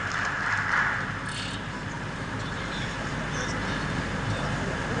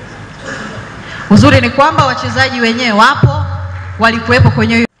 Uzuri ni kwamba wachezaji wenyewe wapo, walikuwepo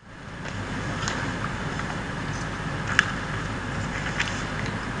kwenye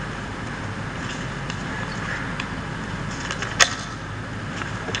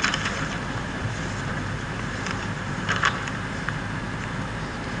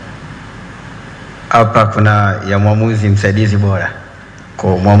hapa kuna ya mwamuzi msaidizi bora.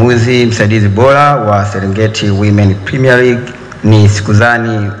 Kwa mwamuzi msaidizi bora wa Serengeti Women Premier League ni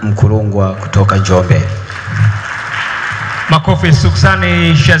Sikuzani Mkurungwa kutoka Njombe. Makofi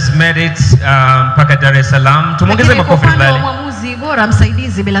Suksani, she has made it mpaka Dar es Salaam. Tumuongeze makofi mbali. Mwamuzi bora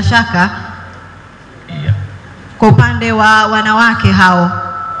msaidizi bila shaka. Yeah. Kwa upande wa wanawake hao.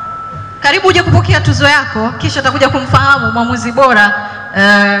 Karibu uje kupokea tuzo yako, kisha utakuja kumfahamu mwamuzi bora.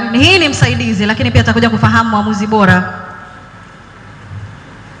 Hii ni msaidizi lakini pia atakuja kufahamu mwamuzi bora.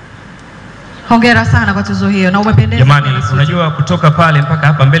 Hongera sana kwa tuzo hiyo na umependeza. Jamani, unajua kutoka pale mpaka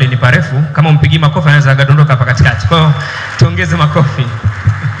hapa mbele ni parefu, kama umpigi makofi anaweza akadondoka hapa katikati. Kwa hiyo tuongeze makofi.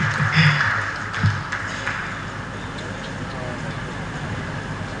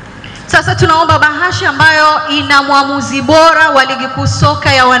 Sasa tunaomba bahasha ambayo ina mwamuzi bora wa ligi kuu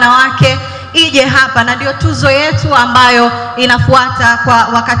soka ya wanawake ije hapa, na ndio tuzo yetu ambayo inafuata kwa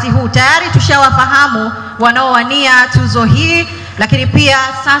wakati huu. Tayari tushawafahamu wanaowania tuzo hii, lakini pia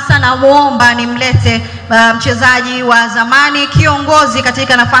sasa namuomba nimlete mchezaji wa zamani, kiongozi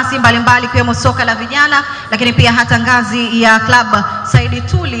katika nafasi mbalimbali ikiwemo soka la vijana, lakini pia hata ngazi ya club, Saidi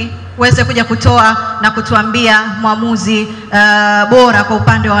Tuli, uweze kuja kutoa na kutuambia mwamuzi bora kwa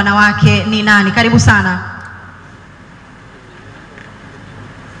upande wa wanawake ni nani. Karibu sana.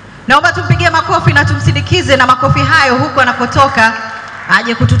 Naomba tumpigie makofi na tumsindikize na makofi hayo huko anapotoka,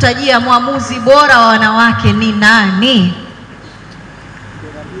 aje kututajia mwamuzi bora wa wanawake ni nani.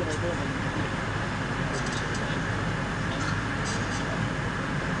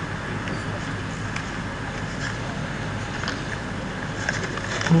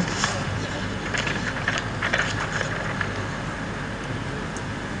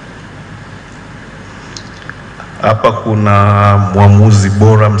 Hapa kuna mwamuzi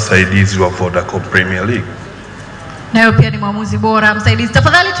bora msaidizi wa Vodacom Premier League. Nayo pia ni mwamuzi bora msaidizi.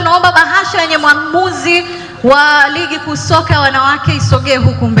 Tafadhali tunaomba bahasha yenye mwamuzi wa ligi kuu soka wanawake isogee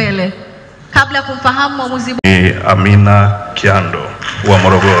huku mbele kabla ya kumfahamu mwamuzi bora. Ni Amina Kiando wa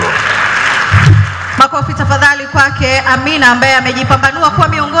Morogoro. Makofi tafadhali kwake Amina ambaye amejipambanua kuwa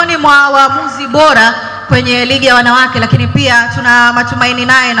miongoni mwa waamuzi bora kwenye ligi ya wanawake, lakini pia tuna matumaini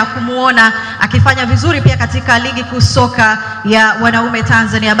naye na kumuona akifanya vizuri pia katika ligi kuu soka ya wanaume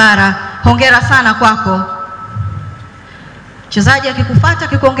Tanzania bara. Hongera sana kwako. Mchezaji akikufuata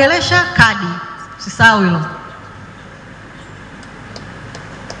akikuongelesha kadi, usisahau hilo.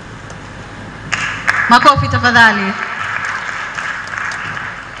 Makofi tafadhali.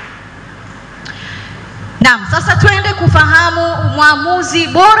 Naam, sasa tuende kufahamu mwamuzi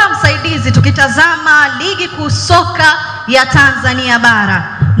bora msaidizi tukitazama ligi kuu soka ya Tanzania bara.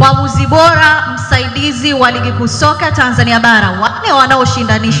 Mwamuzi bora msaidizi wa ligi kuu soka Tanzania bara, wale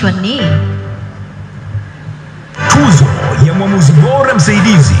wanaoshindanishwa ni tuzo ya mwamuzi bora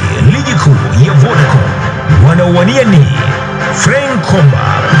msaidizi ligi kuu ya Vodacom. Wanaowania ni Frank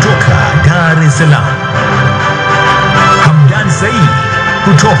Komba kutoka Dar es Salaam, Hamdan Said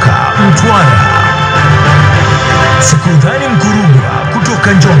kutoka Mtwara, Sikudhani Mkurugwa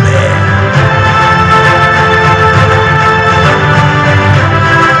kutoka Njombe,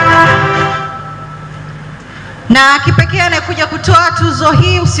 na kipekee anayekuja kutoa tuzo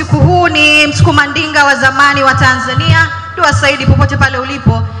hii usiku huu ni msukumandinga wa zamani wa Tanzania. Dua Saidi, popote pale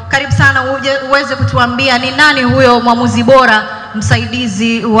ulipo, karibu sana uweze kutuambia ni nani huyo mwamuzi bora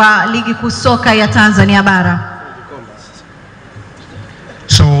msaidizi wa ligi kuu soka ya Tanzania bara.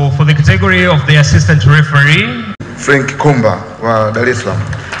 So for the category of the assistant referee, Frank Komba wa Dar es Salaam.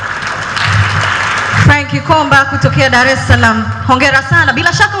 Frank Komba kutokea Dar es Salaam. Hongera sana.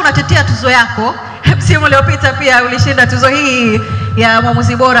 Bila shaka unatetea tuzo yako. Msimu uliopita pia ulishinda tuzo hii ya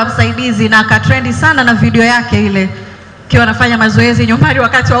mwamuzi bora msaidizi na katrendi sana na video yake ile kiwa anafanya mazoezi nyumbani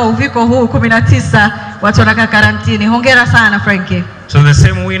wakati wa uviko huu 19 watu wanakaa karantini. Hongera sana Frankie. So the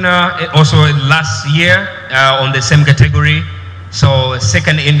same winner also last year on the same category. So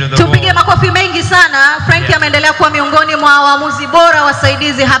second into the Tupige makofi mengi sana. Frankie ameendelea kuwa miongoni mwa waamuzi bora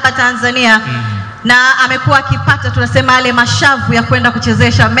wasaidizi hapa Tanzania. Na amekuwa akipata tunasema yale mashavu ya kwenda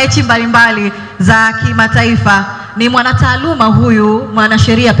kuchezesha mechi mbalimbali za kimataifa. Ni mwanataaluma huyu,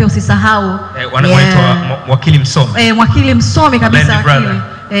 mwanasheria pia usisahau. Wanaitwa wakili msomi. Wakili msomi kabisa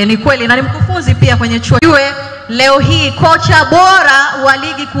wakili. Ni kweli na ni mkufunzi pia kwenye chuo. Leo hii kocha bora wa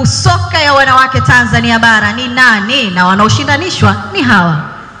ligi kuu soka ya wanawake Tanzania bara ni nani na wanaoshindanishwa ni hawa.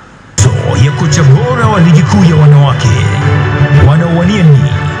 Ya kocha bora wa ligi kuu ya wanawake wanaowania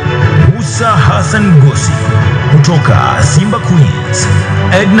ni Musa Hassan Gosi kutoka Simba Queens,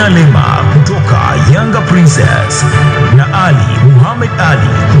 Edna Lema kutoka Yanga Princess na Ali Muhammad Ali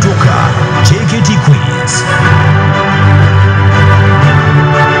kutoka JKT Queens.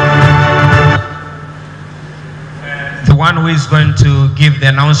 The one who is going to give the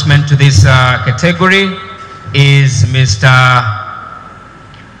announcement to this category is Mr.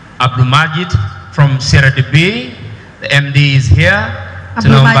 Abdul Majid from CRDB. The MD is here.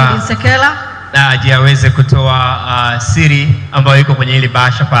 Abdulmajid Nsekela aje aweze kutoa siri ambayo iko kwenye ile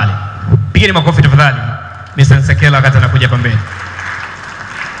bahasha pale. Pigeni makofi tafadhali Mr. Nsekela wakati anakuja pembeni.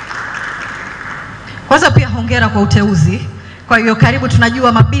 Kwanza pia hongera kwa uteuzi. Kwa hiyo karibu,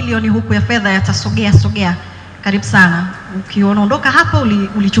 tunajua mabilioni huku ya fedha yatasogea. Karibu sana. Ukiona ondoka hapa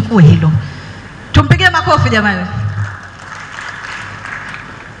ulichukue hilo. Tumpigie makofi jamani.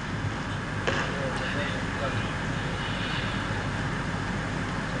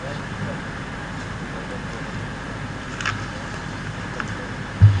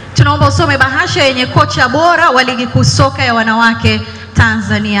 Tunaomba usome bahasha yenye kocha bora wa ligi kuu soka ya wanawake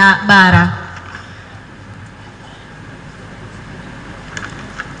Tanzania bara.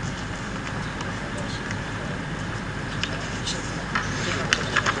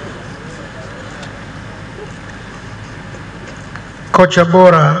 Kocha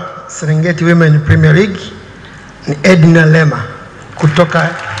bora Serengeti Women Premier League ni Edna Lema kutoka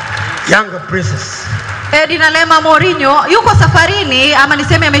Yanga Princess. Edna Lema Mourinho yuko safarini, ama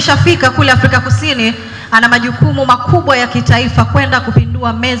niseme ameshafika kule Afrika Kusini. Ana majukumu makubwa ya kitaifa kwenda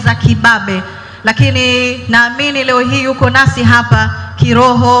kupindua meza kibabe, lakini naamini leo hii yuko nasi hapa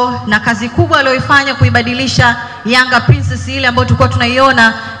kiroho, na kazi kubwa aliyoifanya kuibadilisha Yanga Princess ile ambayo tulikuwa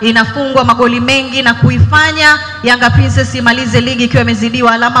tunaiona inafungwa magoli mengi na kuifanya Yanga Princess imalize ligi ikiwa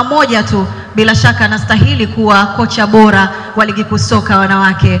imezidiwa alama moja tu. Bila shaka anastahili kuwa kocha bora wa ligi kuu soka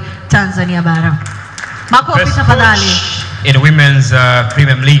wanawake Tanzania bara. Makofi tafadhali. In Women's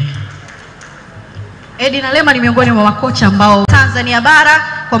Premier League. Edna Lema ni miongoni mwa makocha ambao Tanzania bara,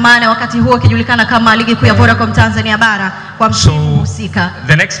 kwa maana wakati huo kijulikana kama ligi kuu ya Vodacom Tanzania bara kwa msimu husika.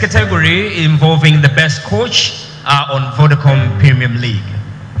 The next category involving the best coach on Vodacom Premier League.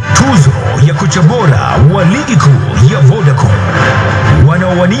 Tuzo ya kocha bora wa ligi kuu ya Vodacom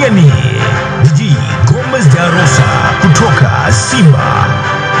wanaowania ni Didi Gomez da Rosa kutoka Simba,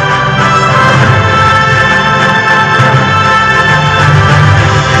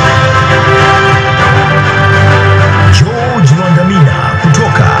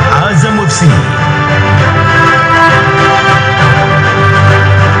 kutoka Azam FC,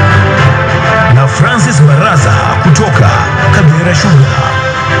 na Francis Baraza kutoka Kagera Sugar.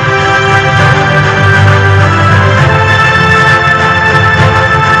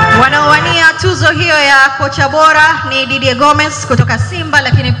 Wanaowania tuzo hiyo ya kocha bora ni Didier Gomez kutoka Simba,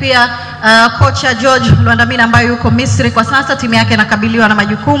 lakini pia kocha George Luandamina ambaye yuko Misri kwa sasa, timu yake inakabiliwa na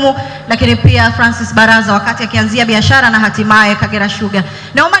majukumu, lakini pia Francis Baraza wakati akianzia biashara na hatimaye Kagera Sugar.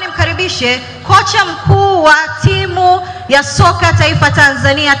 Naomba nimkaribishe kocha mkuu wa timu ya soka taifa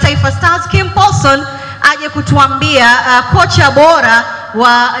Tanzania Taifa Stars Kim Paulson aje kutuambia kocha bora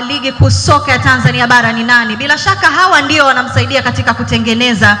wa ligi kuu soka ya Tanzania bara ni nani. Bila shaka hawa ndio wanamsaidia katika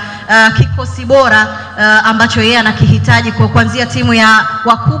kutengeneza kikosi bora ambacho yeye anakihitaji kuanzia timu ya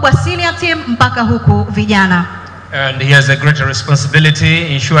wakubwa senior team mpaka huku vijana. And he has a greater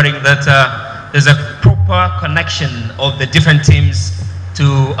responsibility ensuring that there's a proper connection of the different teams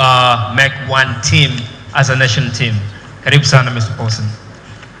to make one team as a nation team. Karibu sana Mr. Paulson.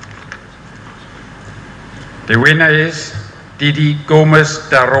 The winner is Didi Gomez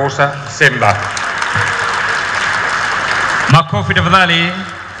da Rosa Simba. Makofi tafadhali.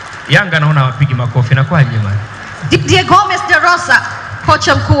 Yanga naona wapigi makofi na kwaje bwana. Didi Gomez da Rosa,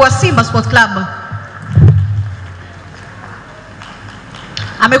 kocha mkuu wa Simba Sport Club.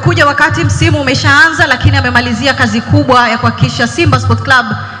 Amekuja wakati msimu umeshaanza, lakini amemalizia kazi kubwa ya kuhakikisha Simba Sport Club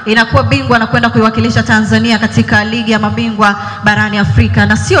inakuwa bingwa na kwenda kuiwakilisha Tanzania katika ligi ya mabingwa barani Afrika,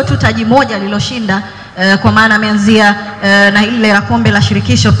 na sio tu taji moja liloshinda kwa maana ameanzia na ile la kombe la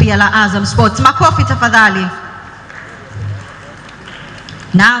shirikisho pia la Azam Sports. Makofi tafadhali.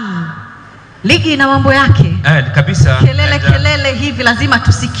 Naam. Ligi ina mambo yake. Kabisa. Kelele hivi lazima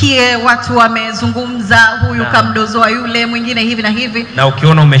tusikie watu wamezungumza, huyu kamdozoa yule mwingine hivi na hivi. Na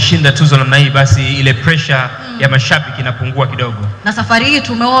ukiona umeshinda tuzo namna hii basi ile pressure ya mashabiki inapungua kidogo. Na safari hii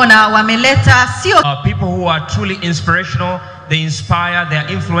tumeona wameleta sio people who are truly inspirational, they inspire, they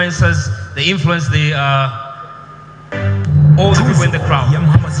are influencers, they influence the all the people in the crowd. Ya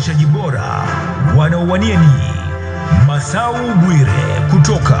mhamasishaji bora wanaowania ni Masau Bwire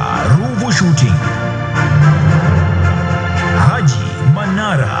kutoka Ruvu Shooting, Haji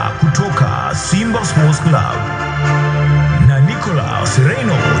Manara kutoka Simba Sports Club, na Nicholas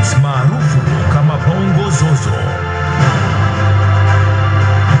Reynolds maarufu kama Bongo Zozo.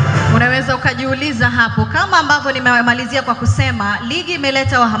 Unaweza ukajiuliza hapo, kama ambavyo nimemalizia kwa kusema ligi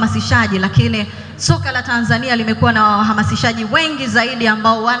imeleta wahamasishaji, lakini soka la Tanzania limekuwa na wahamasishaji wengi zaidi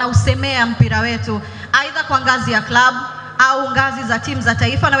ambao wanausemea mpira wetu aidha kwa ngazi ya club au ngazi za timu za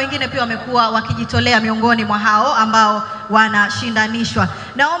taifa, na wengine pia wamekuwa wakijitolea miongoni mwa hao ambao wanashindanishwa.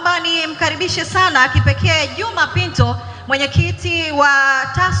 Naomba nimkaribishe sana kipekee Juma Pinto, mwenyekiti wa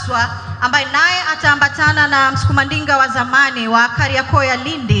TASWA, ambaye naye ataambatana na msukumandinga wa zamani wa Kariakoo ya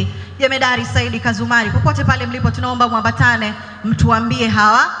Lindi, Jemedari Saidi Kazumari. Popote pale mlipo tunaomba muambatane, mtuambie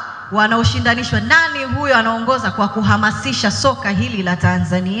hawa wanaoshindanishwa nani huyo anaongoza kwa kuhamasisha soka hili la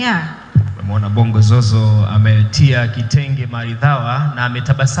Tanzania. Umeona Bongo Zozo ametia kitenge maridhawa na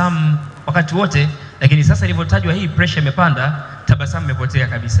ametabasamu wakati wote, lakini sasa ilivyotajwa hii pressure imepanda, tabasamu imepotea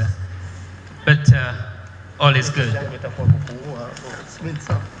kabisa. But all is good.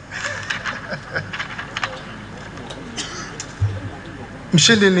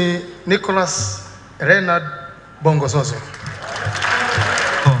 Mshindi ni Nicholas Renard Bongo Zozo.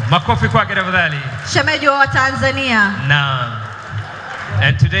 Makofi kwake tafadhali. Shemeji wa Tanzania. Naam.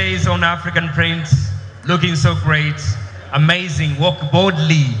 And today is on African print, looking so great, amazing, walk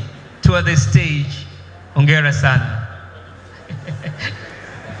boldly toward the stage. Hongera sana.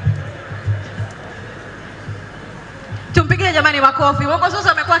 Tumpigie jamani makofi. Bongo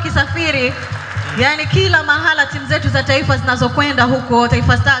Zozo amekuwa kisafiri, yani kila mahala timu zetu za taifa zinazokwenda huko.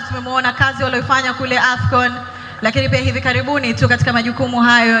 Taifa Stars tumemwona kazi waliofanya kule AFCON, lakini pia hivi karibuni tu katika majukumu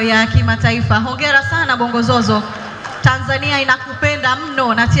hayo ya kimataifa. Hongera sana Bongo Zozo. Tanzania inakupenda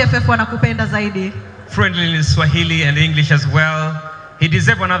mno na TFF wanakupenda zaidi. Friendly in Swahili and English as well. He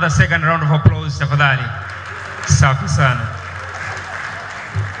deserves another second round of applause tafadhali. Safi sana.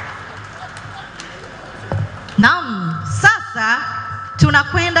 Naam, sasa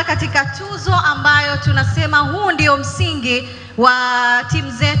tunakwenda katika tuzo ambayo tunasema huu ndio msingi wa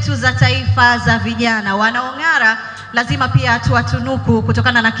timu zetu za taifa za vijana. Wanaong'ara lazima pia tuwatunuku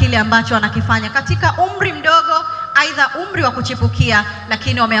kutokana na kile ambacho wanakifanya katika umri mdogo, aidha umri wa kuchipukia,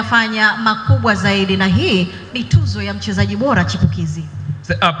 lakini wameyafanya makubwa zaidi, na hii ni tuzo ya mchezaji bora chipukizi.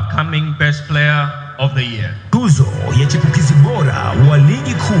 The upcoming best player of the year. Tuzo ya chipukizi bora wa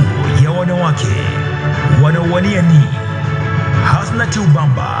ligi kuu ya wanawake. Wanaowania ni Hasnati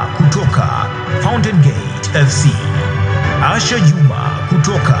Ubamba kutoka Fountain Gate FC, Asha Juma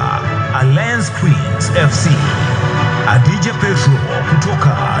kutoka Alliance Queens FC, Adija Petro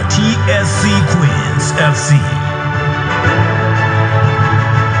kutoka TSC Queens FC.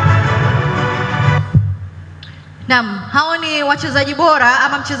 Naam, hao ni wachezaji bora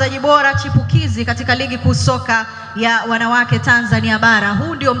ama mchezaji bora chipukizi katika ligi kuu soka ya wanawake Tanzania bara.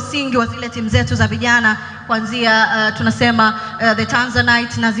 Huu ndio msingi wa zile timu zetu za vijana kuanzia tunasema the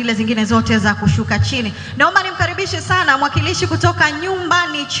Tanzanite na zile zingine zote za kushuka chini. Naomba nimkaribishe sana mwakilishi kutoka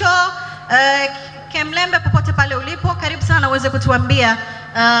Nyumbani Choo, Kemlembe, popote pale ulipo, karibu sana uweze kutuambia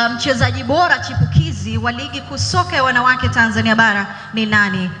mchezaji bora chipukizi chipukizi wa ligi kuu soka ya wanawake Tanzania bara ni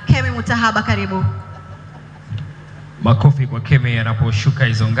nani? Kemi Mutahaba, karibu. Makofi kwa Kemi anaposhuka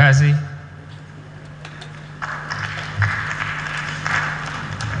hizo ngazi.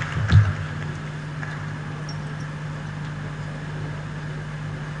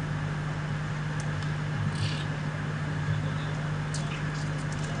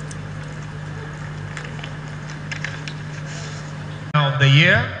 Of the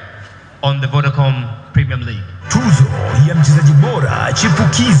year on the Vodacom Premium League. Tuzo ya mchezaji bora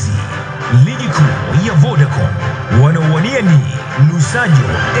chipukizi ligi kuu ya Vodacom. Wanaowania ni Lusajo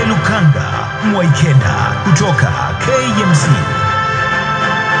Elukanga Mwaikenda kutoka KMC.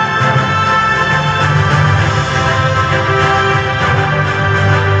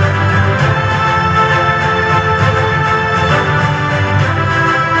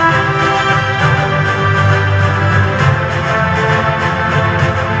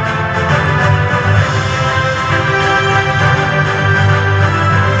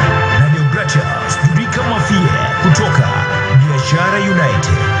 Kutoka Biashara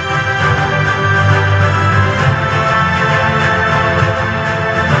United.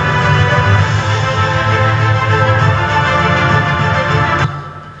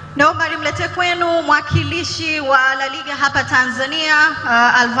 Naomba nimlete kwenu mwakilishi wa La Liga hapa Tanzania,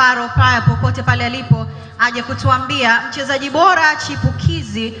 Alvaro Praya, popote pale alipo, aje kutuambia mchezaji bora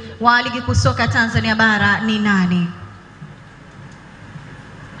chipukizi wa ligi kuu soka Tanzania bara ni nani?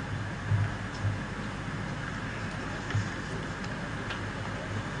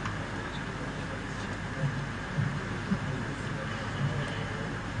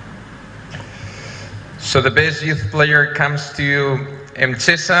 So the best youth player comes to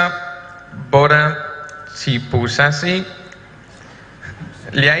Mchesa Bora Chipusasi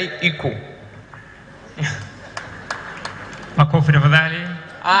Liai Iku. Makofi tafadhali.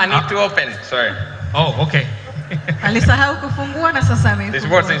 I need to open, sorry. Oh, okay. Alisahau kufungua na sasa amefungua. This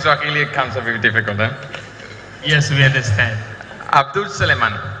word in Swahili comes a bit difficult, eh? Yes, we understand. Abdul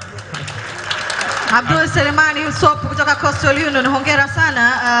Suleiman. Abdul Selemani Usopu kutoka Coastal Union, hongera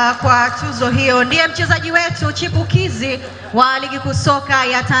sana kwa tuzo hiyo. Ndiye mchezaji wetu chipukizi wa ligi kuu soka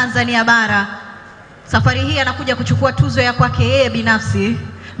ya Tanzania bara. Safari hii anakuja kuchukua tuzo ya kwake yeye binafsi.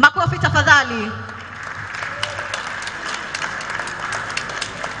 Makofi tafadhali.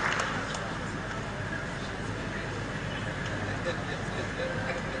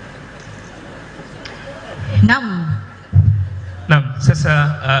 Naam,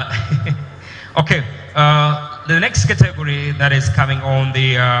 sasa okay, the next category that is coming on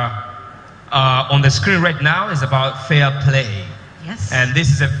the screen right now is about fair play. Yes. And this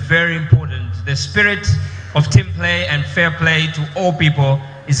is a very important, the spirit of team play and fair play to all people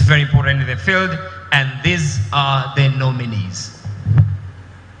is very important in the field, and these are the nominees.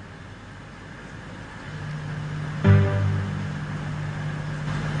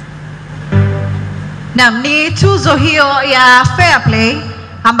 Naam, ni tuzo hiyo ya fair play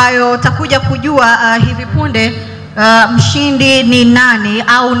ambayo utakuja kujua hivi punde mshindi ni nani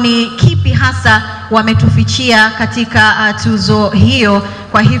au ni kipi hasa wametufichia katika tuzo hiyo.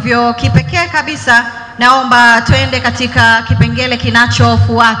 Kwa hivyo kipekee kabisa naomba tuende katika kipengele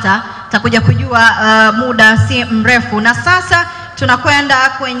kinachofuata, takuja kujua muda si mrefu. Na sasa tunakwenda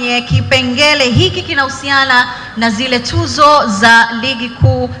kwenye kipengele hiki, kinahusiana na zile tuzo za ligi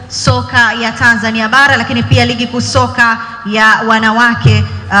kuu soka ya Tanzania bara, lakini pia ligi kuu soka ya wanawake,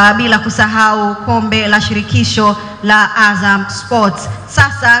 bila kusahau kombe la shirikisho la Azam Sports.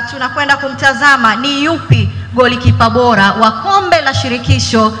 Sasa tunakwenda kumtazama ni yupi golikipa bora wa kombe la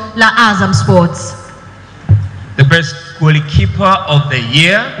shirikisho la Azam Sports. The best goalkeeper of the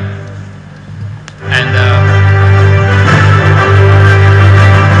year, and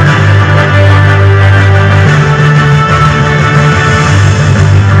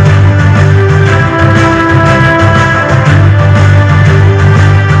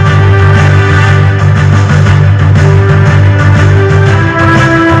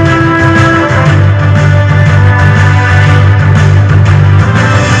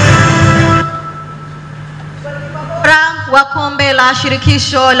wa kombe la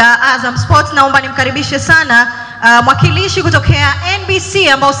shirikisho la Azam Sports, naomba nimkaribishe sana mwakilishi kutokea NBC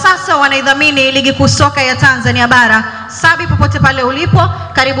ambao sasa wanaidhamini ligi kuu soka ya Tanzania bara. Sabi, popote pale ulipo,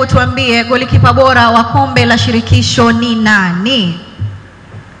 karibu tuambie golikipa bora wa kombe la shirikisho ni nani?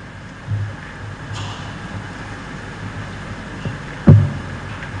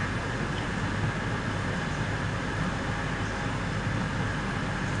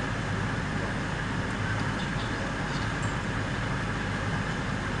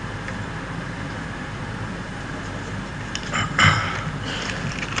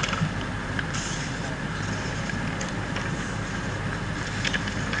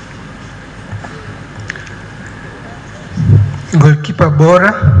 Goalkeeper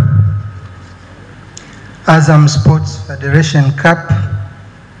bora Azam Sports Federation Cup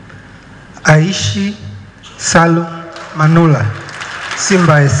Aishi Salum Manula,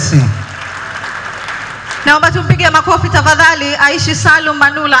 Simba SC. Naomba tumpige makofi tafadhali Aishi Salum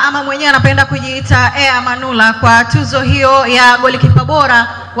Manula, ama mwenyewe anapenda kujiita Air Manula, kwa tuzo hiyo ya golikipa bora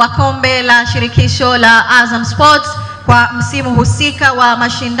wa kombe la shirikisho la Azam Sports kwa msimu husika wa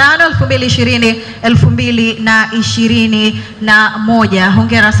mashindano 2020-2021.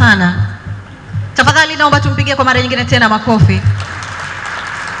 Hongera sana. Tafadhali naomba tumpige kwa mara nyingine tena makofi.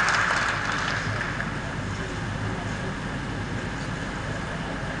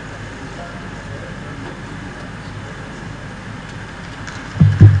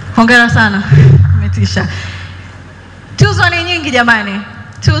 Hongera sana. Umetisha. Tuzo ni nyingi jamani.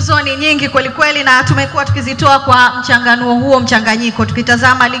 Tuzo ni nyingi kweli kweli, na tumekuwa tukizitoa kwa mchanganuo huo mchanganyiko,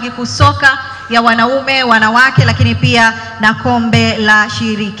 tukitazama ligi kuu soka ya wanaume, wanawake, lakini pia na kombe la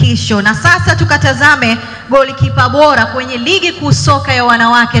shirikisho. Na sasa tukatazame golikipa bora kwenye ligi kuu soka ya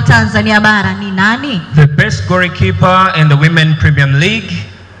wanawake Tanzania bara ni nani? The best goalkeeper in the Women Premier League,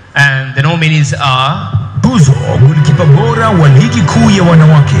 and the nominees are Tuzo golikipa bora wa ligi kuu ya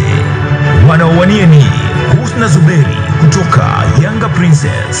wanawake. Wanaowania ni Husna Zuberi kutoka Yanga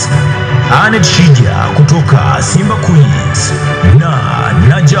Princess, Anet Shija kutoka Simba Queens na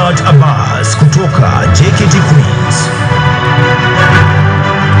Najat Abbas kutoka JKT Queens.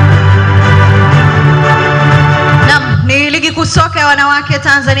 Ni ligi kuu soka ya wanawake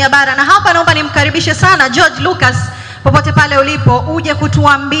Tanzania bara, na hapa naomba nimkaribishe sana George Lucas, popote pale ulipo, uje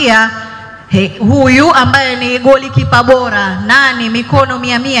kutuambia huyu ambaye ni golikipa bora nani, mikono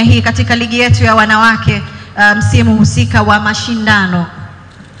 100 hii katika ligi yetu ya wanawake msimu husika wa mashindano.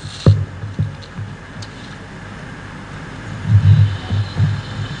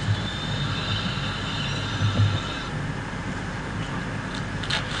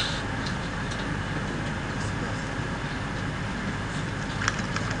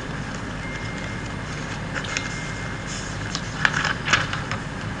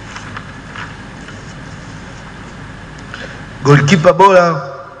 Goalkeeper bora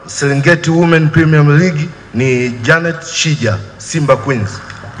Serengeti Women Premier League ni Janet Shija, Simba Queens.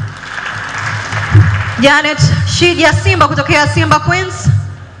 Janet Shija Simba kutokea Simba Queens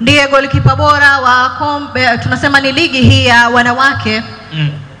ndiye golikipa bora wa kombe, tunasema ni ligi hii ya wanawake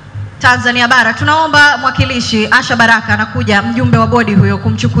Tanzania bara. Tunaomba mwakilishi Asha Baraka, anakuja mjumbe wa bodi huyo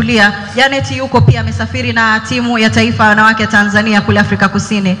kumchukulia. Janet yuko pia, amesafiri na timu ya taifa ya wanawake Tanzania kule Afrika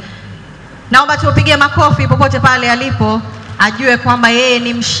Kusini. Naomba tupigie makofi popote pale alipo, ajue kwamba yeye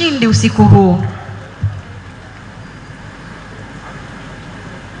ni mshindi usiku huu.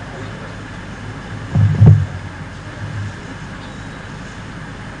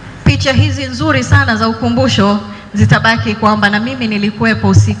 Picha hizi nzuri sana za ukumbusho zitabaki kwamba na mimi nilikuwepo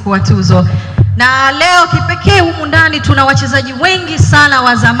usiku wa tuzo. Na leo kipekee humu ndani tuna wachezaji wengi sana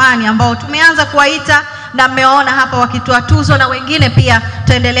wa zamani ambao tumeanza kuwaita na mmeona hapa wakitoa tuzo, na wengine pia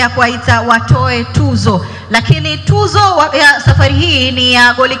tutaendelea kuwaita watoe tuzo. Lakini tuzo ya safari hii ni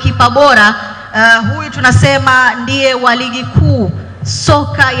ya golikipa bora. Huyu tunasema ndiye wa ligi kuu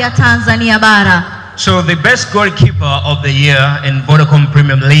soka ya Tanzania bara. So the best goalkeeper of the year in Vodacom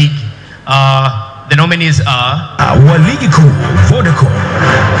Premier League, the nominees are wa ligi kuu Vodacom.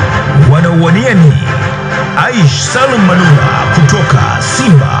 Wanaowania ni Aish Salum Manula kutoka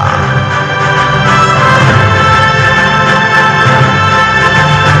Simba,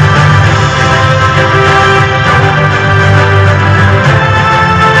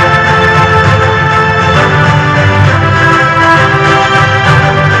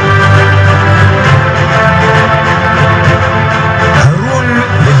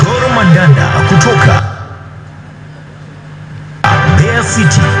 kutoka Mbeya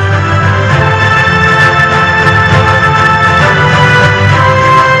City,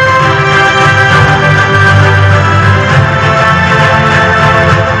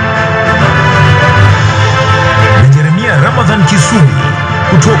 na Jeremia Ramadhan Kisubi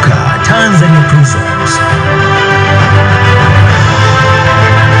kutoka Tanzania Prisons.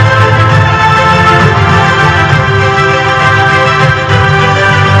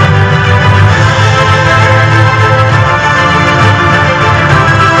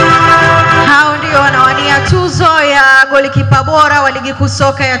 Tuzo ya golikipa bora wa ligi kuu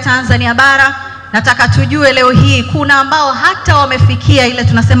soka ya Tanzania bara. Nataka tujue leo hii kuna ambao hata wamefikia ile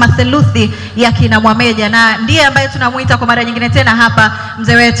tunasema theluthi ya kina Mwameja, na ndiye ambaye tunamuita kwa mara nyingine tena hapa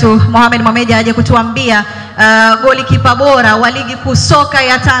mzee wetu Mohamed Mwameja aje kutuambia golikipa bora wa ligi kuu soka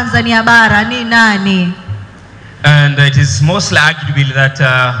ya Tanzania bara ni nani. And it is most likely that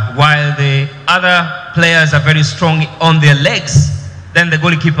while the other players are very strong on their legs, then the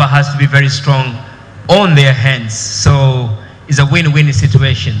goalkeeper has to be very strong on their hands. So it's a win-win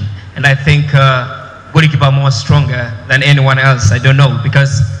situation. And I think goalkeeper more stronger than anyone else. I don't know,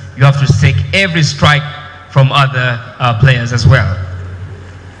 because you have to take every strike from other players as well.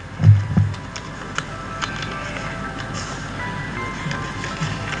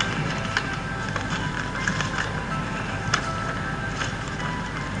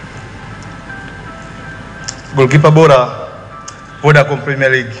 Goalkeeper bora Vodacom Premier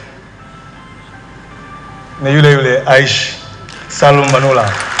League ni yule Aish Salaam Manula.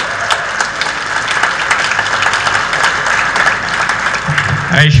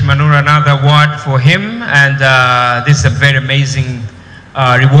 Aish Manura, another award for him, and this is a very amazing,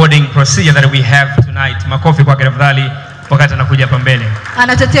 rewarding procedure that we have tonight. Makofi kwa tafadhali wakati anakuja hapa mbele.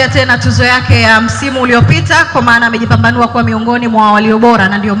 Anatetea tena tuzo yake ya msimu uliopita, kwa maana amejipambanua kwa miongoni mwa walio bora,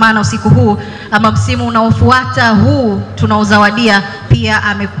 na ndio maana usiku huu ama msimu unaofuata huu tunaozawadia pia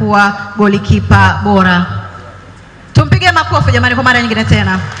amekuwa golikipa bora. Tumpige makofi jamani kwa mara nyingine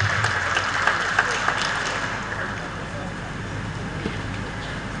tena.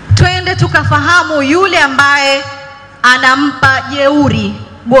 Twende tukafahamu yule ambaye anampa jeuri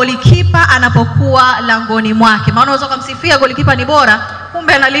golikipa anapokuwa langoni mwake. Maana unaweza kumsifia golikipa ni bora,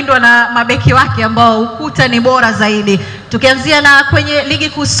 kumbe analindwa na mabeki wake ambao ukuta ni bora zaidi. Tukianzia na kwenye ligi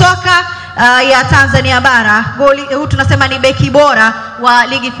kuu soka ya Tanzania bara, huu tunasema ni beki bora wa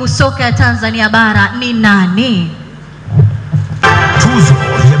ligi kuu soka ya Tanzania bara ni nani? Tuzo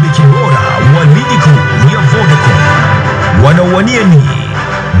ya beki bora wa ligi kuu ya Vodacom wanaowania ni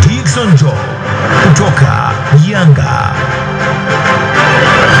Dickson Joe kutoka Yanga.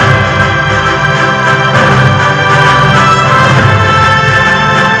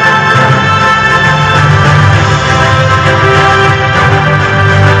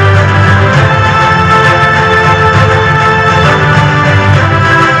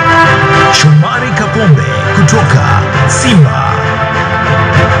 Shomari Kapombe kutoka Simba.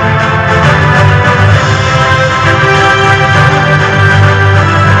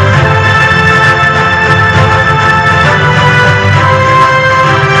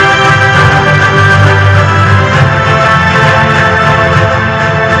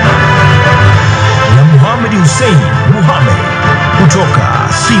 Muhammad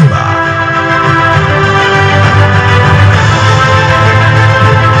kutoka Simba.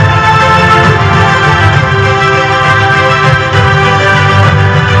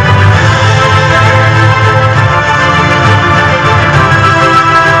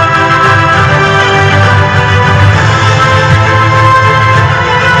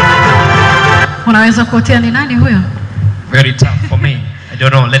 Unaweza kuotea ni nani huyo? Very tough for me. I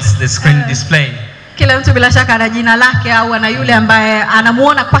don't know. Let's the screen display. Kila mtu bila shaka ana jina lake au ana yule ambaye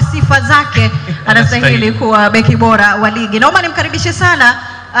anamuona kwa sifa zake anastahili kuwa beki bora wa ligi. Naomba nimkaribishe sana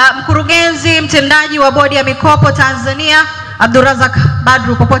mkurugenzi mtendaji wa bodi ya mikopo Tanzania Abdurazak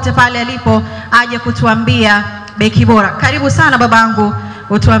Badru, popote pale alipo, aje kutuambia beki bora. Karibu sana babangu,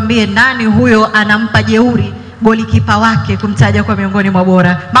 utuambie nani huyo anampa jeuri golikipa wake kumtaja kwa miongoni mwa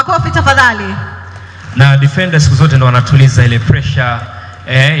bora. Makofi tafadhali. Na defenders siku zote ndo wanatuliza ile pressure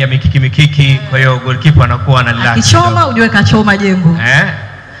ya mikiki, kwa hiyo goalkeeper anakuwa ana relax. Kichoma ujue kachoma jengo.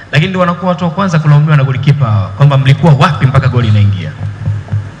 Lakini ndio wanakuwa watu wa kwanza kulaumiwa na goalkeeper kwamba mlikuwa wapi mpaka goli inaingia.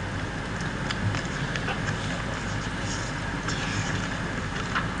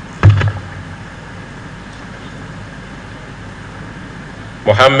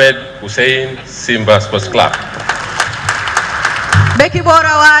 Mohamed Hussein, Simba Sports Club. Beki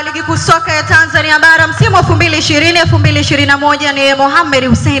bora wa ligi kuu soka ya Tanzania bara msimu wa 2020-2021 ni Mohamed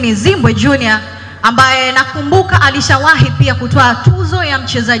Hussein Zimbwe Junior, ambaye nakumbuka alishawahi pia kutoa tuzo ya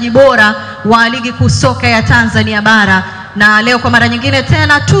mchezaji bora wa ligi kuu soka ya Tanzania bara, na leo kwa mara nyingine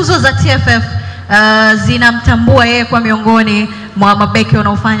tena tuzo za TFF zinamtambua yeye kwa miongoni mwa mabeki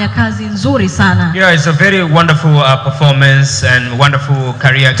wanaofanya kazi nzuri sana. Yeah, it's a very wonderful performance and wonderful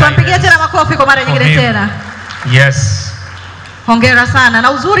career. Tuampigie tena makofi kwa mara nyingine tena. Yes. Hongera sana,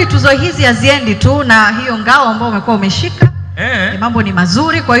 na uzuri tuzo hizi haziendi tu na hiyo ngao ambayo umekuwa umeshika. Mambo ni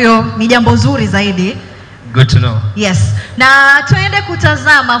mazuri, kwa hiyo ni jambo zuri zaidi. Good to know. Yes. Na tuende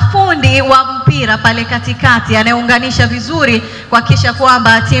kutazama fundi wa mpira pale katikati anayeunganisha vizuri kuhakikisha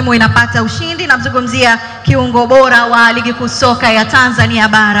kwamba timu inapata ushindi. Namzungumzia kiungo bora wa ligi kuu soka ya Tanzania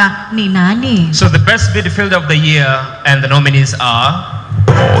bara ni nani? So the best midfielder of the year and the nominees are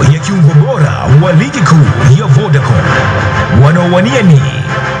ya kiungo bora wa ligi kuu ya Vodacom wanaowania ni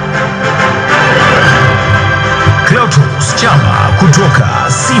Chama kutoka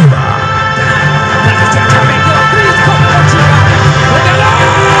Simba.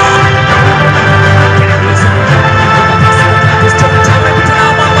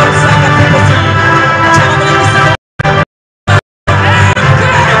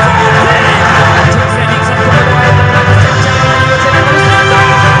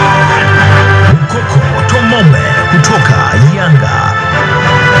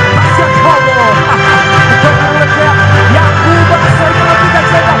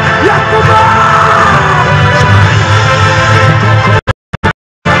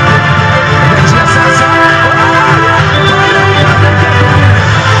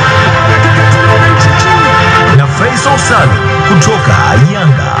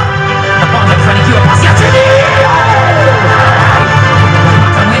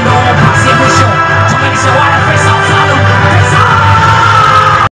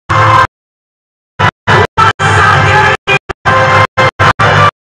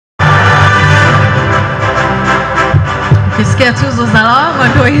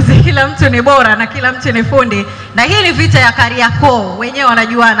 hizi kila mtu ni bora na kila mtu ni fundi, na hii ni vita ya Kariakoo, wenyewe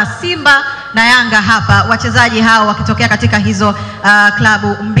wanajuana Simba na Yanga hapa, wachezaji hao wakitokea katika hizo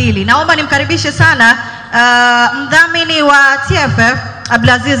klabu mbili. Naomba nimkaribishe sana mdhamini wa TFF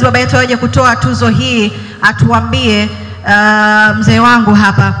Abdulaziz baba yetu aje kutoa tuzo hii, atuambie mzee wangu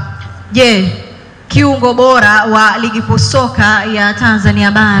hapa, je, kiungo bora wa ligi kuu soka ya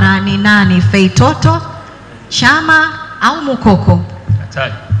Tanzania bara ni nani? Fei Toto, Chama au Mukoko?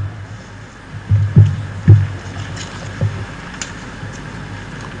 Hatari.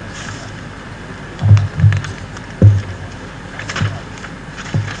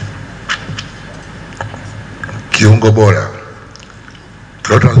 Kiungo bora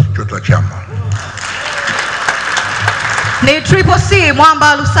Toto Chama. Ni Triple C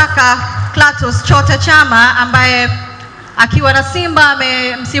Mwamba Lusaka Klatos Chota Chama, ambaye akiwa na Simba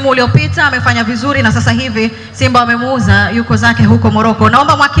msimu uliopita amefanya vizuri, na sasa hivi Simba wamemuuza, yuko zake huko Morocco.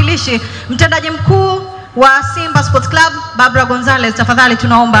 Naomba mwakilishi mtendaji mkuu wa Simba Sports Club Barbara Gonzalez, tafadhali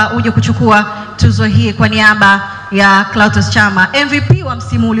tunaomba uje kuchukua tuzo hii kwa niaba ya Klatos Chama, MVP wa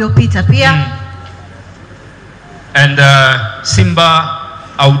msimu uliopita pia. And Simba,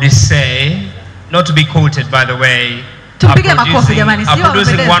 I would say, not to be quoted by the way, are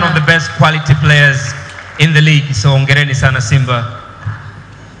producing one of the best quality players in the league. So ongereni sana Simba.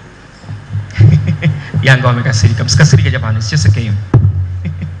 Yanga wamekasirika. Msikasirike jamani, it's just a game.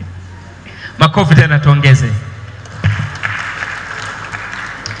 Makofi tena tuongeze.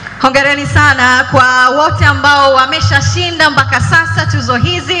 Hongereni sana kwa wote ambao wameshashinda mpaka sasa tuzo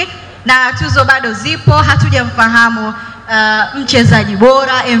hizi, na tuzo bado zipo. Hatujamfahamu mchezaji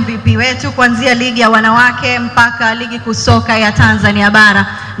bora, MVP wetu, kuanzia ligi ya wanawake mpaka ligi kuu soka ya Tanzania bara.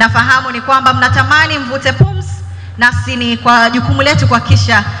 Nafahamu ni kwamba mnatamani mvute pumzi, nasi ni kwa jukumu letu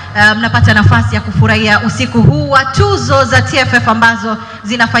kuhakikisha mnapata nafasi ya kufurahia usiku huu wa tuzo za TFF ambazo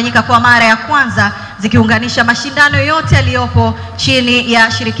zinafanyika kwa mara ya kwanza, zikiunganisha mashindano yote yaliyopo chini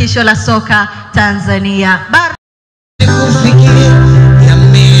ya Shirikisho la Soka Tanzania bara.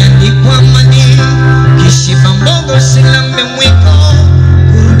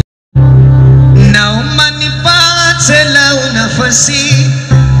 Naomba nipate lau nafasi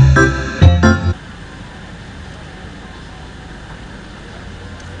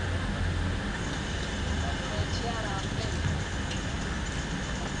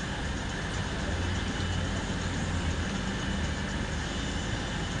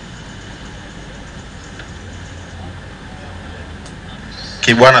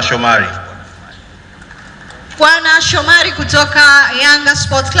Kibwana Shomari. Bwana Shomari kutoka Yanga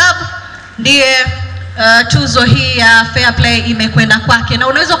Sports Club ndiye tuzo hii ya Fair Play imekwenda kwake, na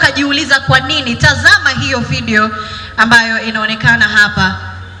unaweza kujiuliza kwa nini. Tazama hiyo video ambayo inaonekana hapa.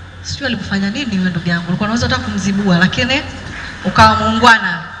 Sijui alifanya nini wewe ndugu yangu, ulikuwa unaweza hata kumzibua lakini ukawa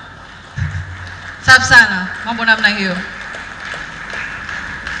muungwana. Safi sana, mambo namna hiyo.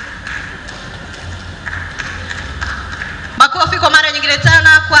 Makofi kwa mara nyingine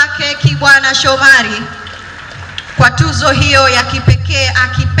tena kwake Kibwana Shomari kwa tuzo hiyo ya kipekee,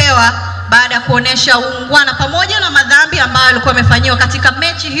 akipewa baada ya kuonesha uungwana pamoja na madhambi ambayo alikuwa amefanyiwa katika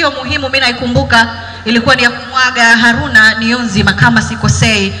mechi hiyo muhimu. Mimi naikumbuka ilikuwa ni ya kumwaga Haruna Niyonzima kama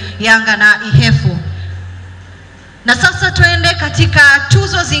sikosei, Yanga na Ihefu. Na sasa tuende katika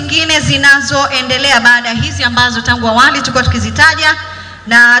tuzo zingine zinazoendelea baada ya hizi ambazo tangu awali tulikuwa tukizitaja,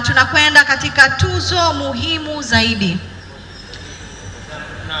 na tunakwenda katika tuzo muhimu zaidi.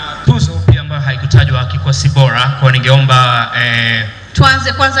 Tuzo pia ambayo haikutajwa kikosi bora, kwa ningeomba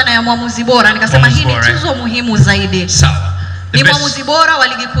tuanze kwanza na ya mwamuzi bora. Nikasema hii ni tuzo muhimu zaidi. Sawa. Ni mwamuzi bora wa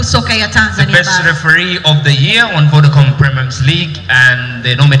ligi kuu soka ya Tanzania. The best referee of the year on Vodacom Premier League, and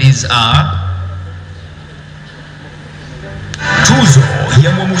the nominees are tuzo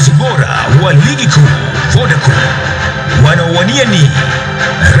ya mwamuzi bora wa ligi kuu Vodacom. Wanaowania ni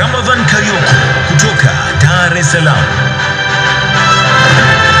Ramadhan Karioko kutoka Dar es Salaam,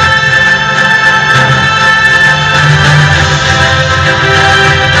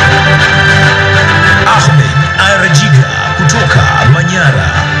 Ahmed Arajiga kutoka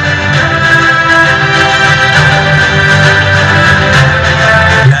Manyara,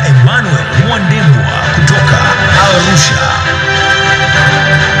 na Emmanuel Mwandembwa kutoka Arusha.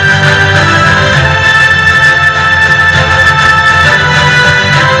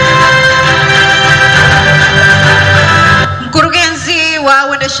 Mkurugenzi wa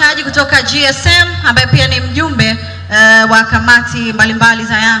uendeshaji kutoka GSM ambaye pia ni mjumbe wa kamati mbalimbali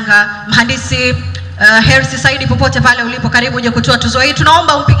za Yanga, mhandisi Hersi Saidi, popote pale ulipo, karibu uje kutoa tuzo hii.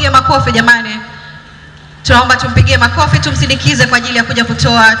 Tunaomba umpigie makofi jamani. Tunaomba tumpigie makofi, tumsindikize kwa ajili ya kuja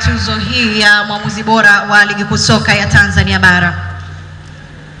kutoa tuzo hii ya mwamuzi bora wa ligi kuu soka ya Tanzania bara.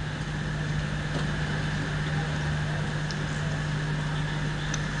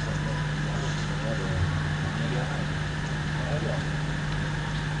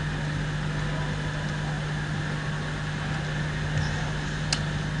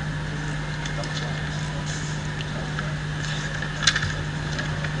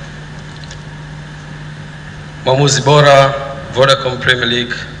 Mwamuzi bora Vodacom Premier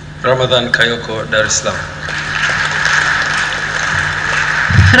League Ramadhan Kayoko, Dar es Salaam.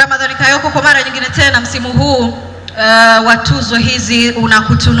 Ramadhan Kayoko, kwa mara nyingine tena msimu huu wa tuzo hizi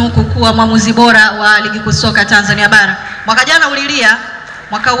unakutunuku kuwa mwamuzi bora wa ligi kuu soka Tanzania bara. Mwaka jana ulilia,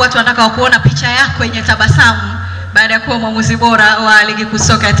 mwaka huu watu wanataka kuona picha yako yenye tabasamu baada ya kuwa mwamuzi bora wa ligi kuu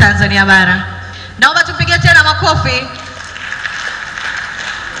soka Tanzania bara. Naomba tupige tena makofi.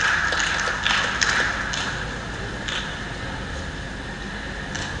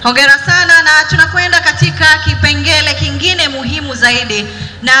 Hongera sana, na tunakwenda katika kipengele kingine muhimu zaidi.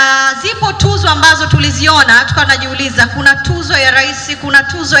 Na zipo tuzo ambazo tuliziona tukawa tunajiuliza, kuna tuzo ya rais, kuna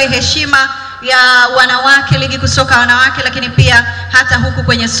tuzo ya heshima ya wanawake, ligi kusoka wanawake, lakini pia hata huku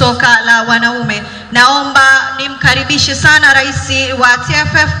kwenye soka la wanaume. Naomba nimkaribishe sana rais wa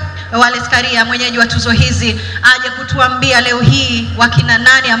TFF Wallace Karia, mwenyeji wa tuzo hizi, aje kutuambia leo hii wakina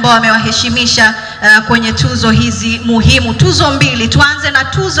nani ambao wamewaheshimisha kwenye tuzo hizi muhimu. Tuzo mbili, tuanze na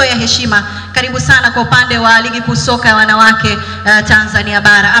tuzo ya heshima. Karibu sana kwa upande wa ligi kuu soka ya wanawake Tanzania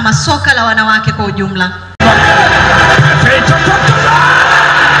bara, ama soka la wanawake kwa ujumla. Fei Toto.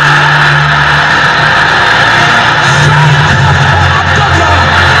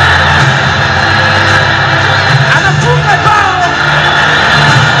 Anafunga bao.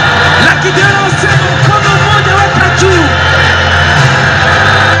 Lakini anasema mkono mmoja weka juu.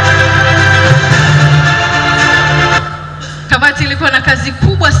 Kamati ilikuwa na kazi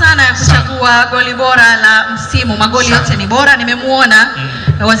kubwa sana ya kuchagua goli bora la msimu. Magoli yote ni bora. Nimemuona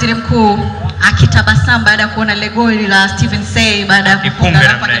waziri mkuu akitabasamu baada ya kuona ile goli la Stephen Say baada ya kufunga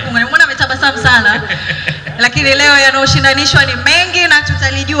hapa Kipunga. Nimemuona ametabasamu sana. Lakini leo yanayoshindanishwa ni mengi na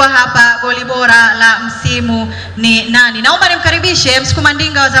tutalijua hapa goli bora la msimu ni nani. Naomba nimkaribishe msukuma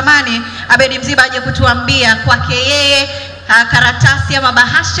ndinga wa zamani Abedi Mziba aje kutuambia kwake yeye karatasi ama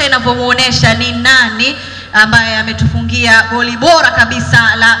bahasha inavyomuonesha ni nani ambaye ametufungia goli bora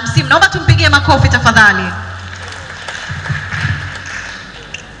kabisa la msimu. Naomba tumpigie makofi tafadhali.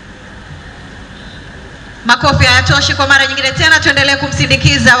 Makofi hayatoshi kwa mara nyingine tena, tuendelee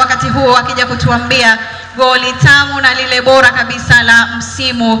kumsindikiza wakati huo akija kutuambia goli tamu na lile bora kabisa la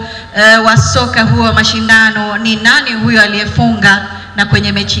msimu wa soka huo mashindano ni nani huyo aliyefunga na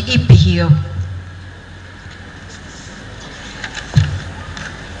kwenye mechi ipi hiyo.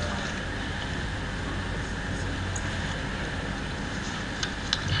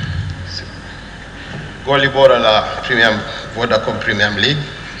 Goli bora la Vodacom Premium League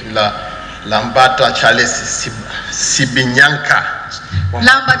la Lambata Charles Sibinyanka.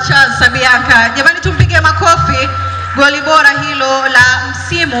 Lamba Charles Sabianka. Jamani tumpige makofi. Goli bora hilo la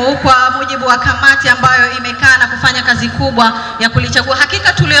msimu kwa mujibu wa kamati ambayo imekaa na kufanya kazi kubwa ya kulichagua.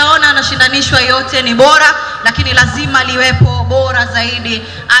 Hakika tuliona anashindanishwa yote ni bora, lakini lazima liwepo bora zaidi,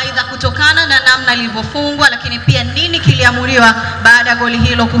 aidha kutokana na namna lilivyofungwa, lakini pia nini kiliamuriwa baada ya goli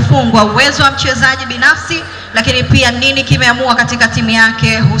hilo kufungwa, uwezo wa mchezaji binafsi, lakini pia nini kimeamua katika timu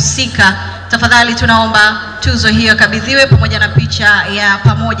yake husika. Tafadhali tunaomba tuzo hiyo kabidhiwe pamoja na picha ya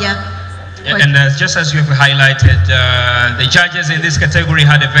pamoja. And just as you have highlighted, the judges in this category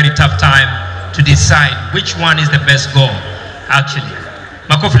had a very tough time to decide which one is the best goal, actually.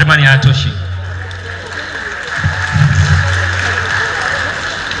 Makofi jamani hayatoshi.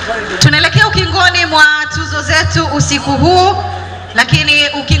 Tunaelekea ukingoni mwa tuzo zetu usiku huu, lakini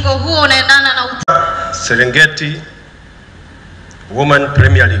ukingo huo unaendana na Serengeti Women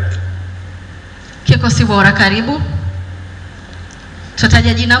Premier League. Kikosi bora, karibu.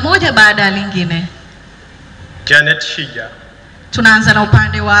 Tutaja jina moja baada ya lingine. Janet Shija. Tunaanza na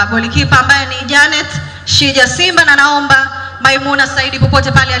upande wa golikipa ambaye ni Janet Shija Simba, na naomba Maimuna Saidi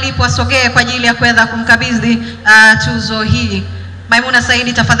popote pale alipo asogee kwa ajili ya kuweza kumkabidhi tuzo hii. Maimuna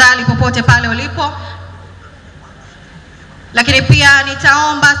Saidi tafadhali popote pale ulipo. Lakini pia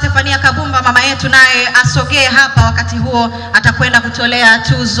nitaomba Stefania Kabumba mama yetu naye asogee hapa, wakati huo atakwenda kutolea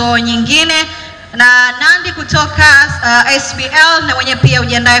tuzo nyingine. Na Nandi kutoka SBL na mwenye pia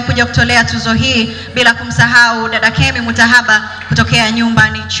ujiandae kuja kutolea tuzo hii, bila kumsahau dada Kemi Mutahaba kutokea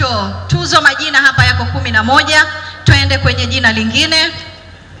Nyumbani Choo. Tuzo majina hapa yako 11. Twende kwenye jina lingine.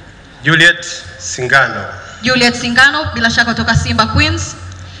 Juliet Singano. Juliet Singano bila shaka kutoka Simba Queens.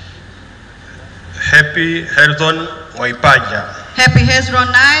 Happy Herzon Mwaipaja. Happy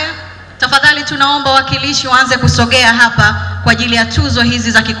Hezron naye. Tafadhali tunaomba wakilishi waanze kusogea hapa kwa ajili ya tuzo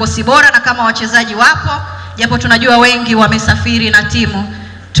hizi za kikosi bora, na kama wachezaji wapo, japo tunajua wengi wamesafiri na timu,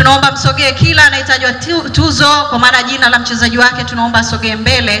 tunaomba msogee. Kila anayetajwa tuzo kwa maana jina la mchezaji wake tunaomba asogee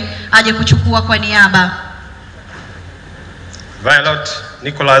mbele aje kuchukua kwa niaba. Violet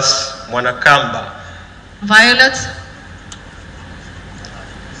Nicholas Mwanakamba. Violet.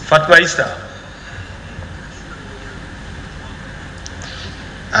 Fatma Isa.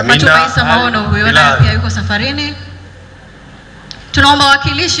 Matumaisa Maono huyo naye pia yuko safarini. Tunaomba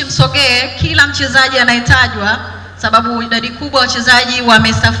wakilishi msogee, kila mchezaji anayetajwa sababu idadi kubwa wachezaji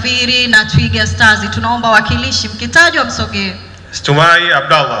wamesafiri na Twiga Stars. Tunaomba wakilishi mkitajwa msogee. Stumai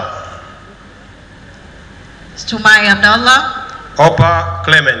Abdallah. Stumai Abdallah. Opa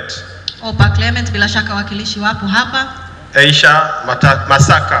Clement. Opa Clement, bila shaka wakilishi wapo hapa. Aisha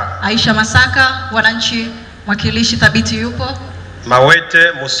Masaka. Aisha Masaka, wananchi wakilishi thabiti yupo.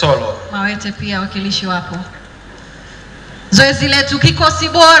 Mawete Musolo. Mawete pia wakilishi wapo. Zoezi letu kikosi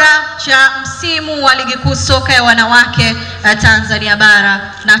bora cha msimu wa ligi kuu soka ya wanawake Tanzania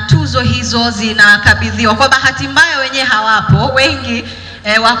bara, na tuzo hizo zinakabidhiwa. Kwa bahati mbaya wenyewe hawapo, wengi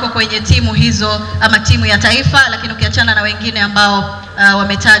wako kwenye timu hizo ama timu ya taifa, lakini ukiachana na wengine ambao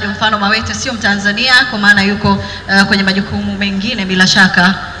wametajwa, mfano Mawete sio Mtanzania kwa maana yuko kwenye majukumu mengine bila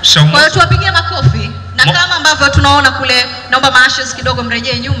shaka. Kwa hiyo tuwapigie makofi, na kama ambavyo tunaona kule, naomba maashes kidogo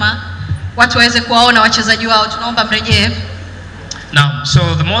mrejee nyuma watu waweze kuwaona wachezaji wao, tunaomba mrejee. Now,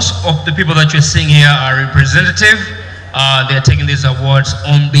 so the most of the people that you're seeing here are representative. They are taking these awards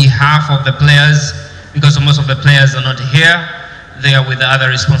on behalf of the players, because most of the players are not here. They are with other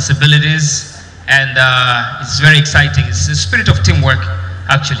responsibilities, and it's very exciting. It's the spirit of teamwork,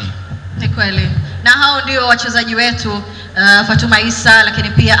 actually. Ni kweli. Na hao ndio wachezaji wetu, Fatuma Isa, lakini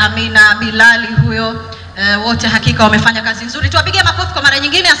pia Amina Bilali huyo. Wote hakika wamefanya kazi nzuri. Tuwapigie makofi kwa mara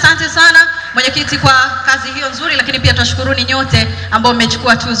nyingine. Asante sana mwenyekiti kwa kazi hiyo nzuri, lakini pia tunashukuruni nyote ambao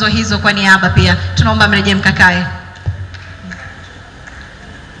mmechukua tuzo hizo kwa niaba pia. Tunaomba mrejee mkakae.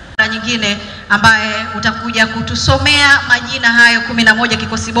 Mara nyingine ambaye utakuja kutusomea majina hayo 11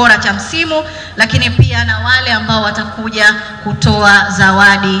 kikosi bora cha msimu, lakini pia na wale ambao watakuja kutoa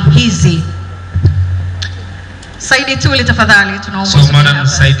zawadi hizi. Saidi Tuli tafadhali, tunaomba. So Madam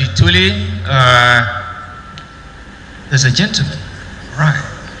Saidi Tuli, there's a gentleman. Right.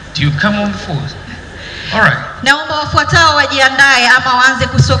 Do you come on the forward? All right. Naomba wafuatao wajiandae ama waanze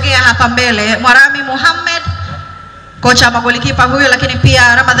kusogea hapa mbele. Mwarami Muhammad, kocha wa magolikipa huyo, lakini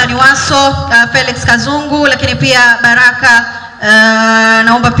pia Ramadhani Waso, Felix Kazungu, lakini pia Baraka,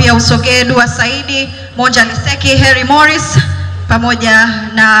 naomba pia usogee. Dua Saidi, Monja Liseki, Harry Morris pamoja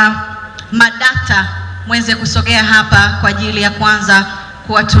na Madata mwenze kusogea hapa kwa ajili ya kwanza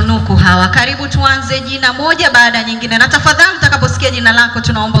kuwatunuku hawa. Karibu tuanze jina moja baada ya nyingine, na tafadhali utakaposikia jina lako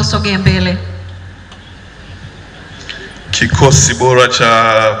tunaomba usogee mbele. Kikosi bora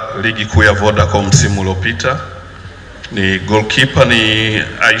cha ligi kuu ya Vodacom msimu uliopita ni goalkeeper ni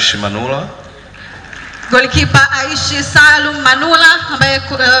Aishi Manula. Goalkeeper Aishi Salum Manula, ambaye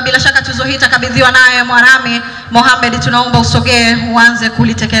bila shaka tuzo hii itakabidhiwa naye Mwarami Mohamed. Tunaomba usogee uanze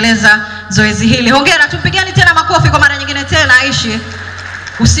kulitekeleza zoezi hili. Hongera, tumpigeni tena makofi kwa mara nyingine tena Aishi.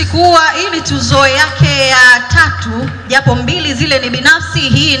 Usiku wa hii ni tuzo yake ya 3, japo 2 zile ni binafsi,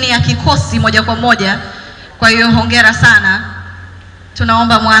 hii ni ya kikosi moja kwa moja. Kwa hiyo hongera sana.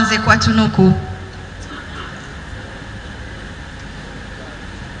 Tunaomba mwanze kwa tunuku.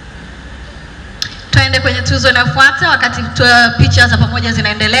 Tuende kwenye tuzo inayofuata wakati picha za pamoja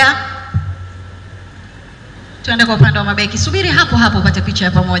zinaendelea. Tuende kwa upande wa mabeki. Subiri hapo hapo upate picha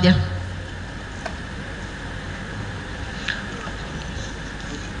ya pamoja.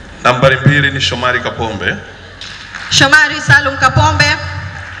 Nambari 2 ni Shomari Kapombe. Shomari Salum Kapombe.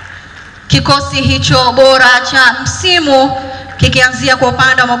 Kikosi hicho bora cha msimu kikianzia kwa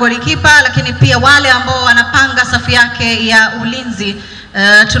upande wa magolikipa, lakini pia wale ambao wanapanga safu yake ya ulinzi.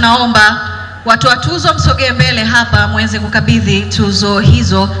 Tunaomba watu wa tuzo msogee mbele hapa muweze kukabidhi tuzo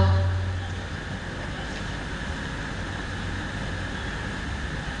hizo.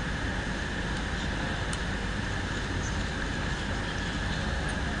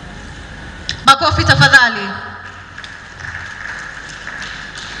 Makofi tafadhali.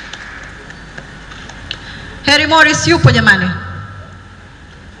 Harry Morris yupo jamani?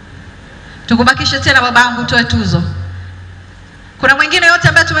 Tukubakishe tena babangu toe tuzo. Kuna mwingine yote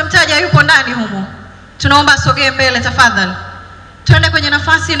ambaye tumemtaja yupo ndani humu? Tunaomba asogee mbele tafadhali. Tuende kwenye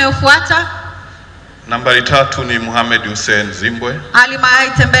nafasi inayofuata. Nambari 3 ni Mohamed Hussein Zimbwe. Ali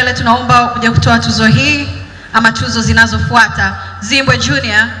Maite mbele, tunaomba kuja kutoa tuzo hii ama tuzo zinazofuata. Zimbwe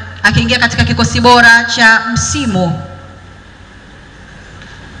Junior akiingia katika kikosi bora cha msimu.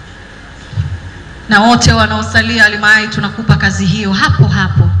 Na wote wanaosalia Alimai tunakupa kazi hiyo hapo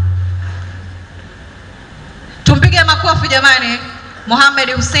hapo. Tumpige makofi jamani.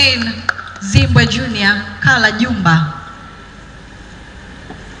 Mohamed Hussein Zimbwe Junior Kala Jumba.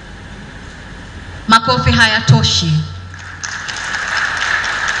 Makofi hayatoshi.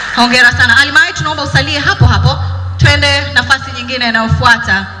 Hongera sana. Alimai tunaomba usalie hapo hapo. Twende nafasi nyingine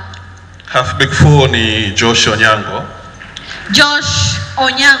inayofuata. Halfback 4 ni Josh Onyango. Josh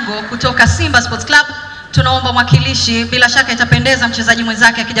Onyango kutoka Simba Sports Club. Tunaomba mwakilishi, bila shaka itapendeza mchezaji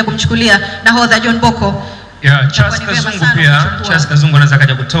mwenzake akija kumchukulia nahodha John Bocco. Yeah, Charles Kazungu pia, Charles Kazungu anaweza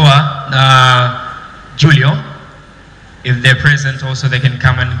kaja kutoa na Julio, if they're present also they can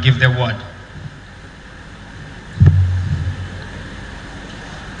come and give their word.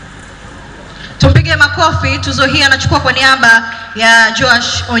 Tumpige makofi. Tuzo hii anachukua kwa niaba ya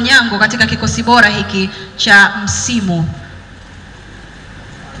Josh Onyango katika kikosi bora hiki cha msimu.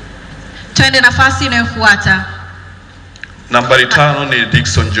 Twende nafasi inayofuata. Nambari 5 ni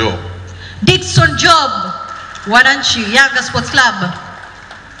Dickson Job. Dickson Job, wananchi Yanga Sports Club.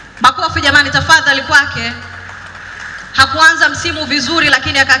 Makofi jamani tafadhali kwake. Hakuanza msimu vizuri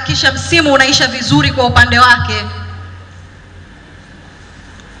lakini akahakikisha msimu unaisha vizuri kwa upande wake.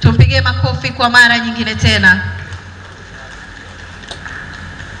 Tumpige makofi kwa mara nyingine tena.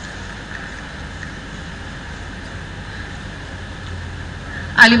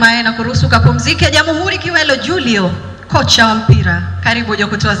 Alimaena kuruhusu kapumzike. Jamhuri Kiwelo Julio, kocha wa mpira, karibu uje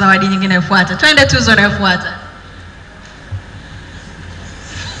kutoa zawadi nyingine inayofuata. Twende tuzo inayofuata.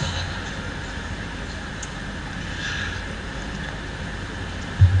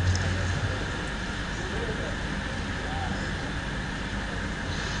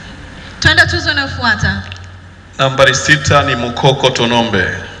 Twende tuzo inayofuata. Nambari 6 ni Mukoko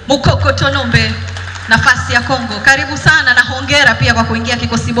Tonombe. Mukoko Tonombe, nafasi ya Kongo. Karibu sana na hongera pia kwa kuingia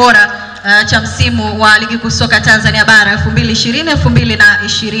kikosi bora cha msimu wa ligi kuu soka Tanzania bara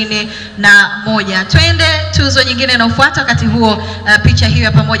 2020-2021. Twende tuzo nyingine inayofuata. Wakati huo picha hiyo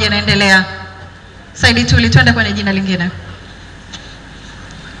ya pamoja inaendelea. Saidi Tuli, twende kwenye jina lingine.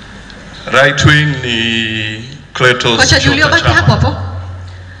 Right wing ni Kletos Kocha Julio, baki hapo hapo.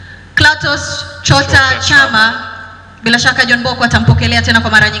 Kletos Chama. Bila shaka John Bocco atampokelea tena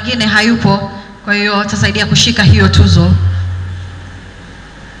kwa mara nyingine, hayupo. Kwa hiyo atasaidia kushika hiyo tuzo.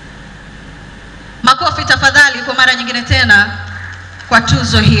 Makofi tafadhali kwa mara nyingine tena kwa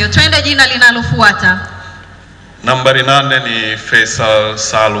tuzo hiyo. Twende jina linalofuata. Nambari 8 ni Faisal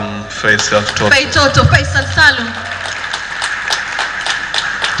Salum Fei Toto. Fei Toto, Faisal Salum.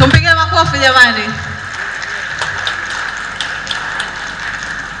 Tumpige makofi jamani.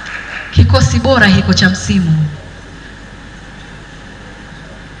 Kikosi bora hiko cha msimu.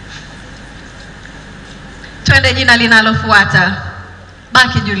 Twende jina linalofuata.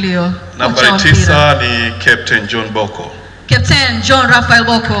 Baki Julio. Nambari 9 ni Captain John Bocco. Captain John Raphael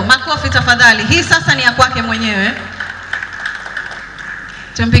Bocco. Makofi tafadhali. Hii sasa ni ya kwake mwenyewe.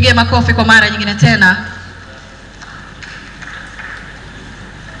 Tumpige makofi kwa mara nyingine tena.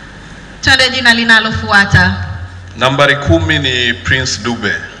 Twende jina linalofuata. Nambari 10 ni Prince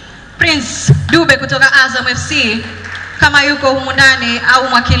Dube. Prince Dube kutoka Azam FC. Kama yuko humu ndani au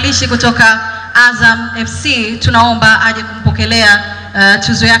mwakilishi kutoka Azam FC, tunaomba aje kumpokelea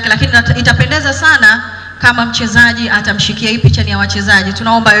tuzo yake, lakini itapendeza sana kama mchezaji atamshikia. Hii picha ni ya wachezaji.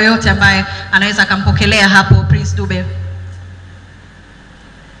 Tunaomba yoyote ambaye anaweza akampokelea hapo Prince Dube.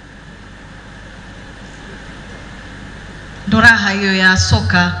 Ndo raha hiyo ya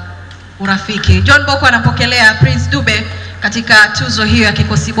soka, urafiki. John Bocco anapokelea Prince Dube katika tuzo hiyo ya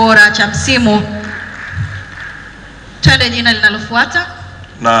kikosi bora cha msimu. Twende jina linalofuata.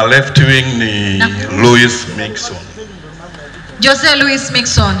 Na left wing ni Louis Mixon. Jose Louis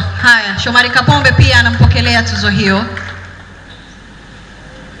Mixon. Haya, Shomari Kapombe pia anampokelea tuzo hiyo.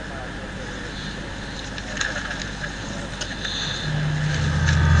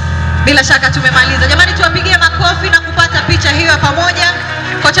 Bila shaka tumemaliza. Jamani, tuwapigie makofi na kupata picha hiyo pamoja.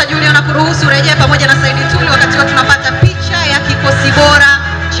 Kocha Julio na kuruhusu rejea pamoja na Saidi Tuli wakati wa tunapata picha ya kikosi bora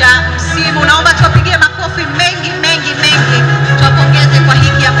cha msimu. Naomba tuwapigie makofi mengi. Tuwapongeze kwa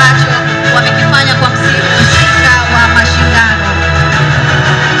hiki ambacho wamekifanya kwa msimu husika wa mashindano.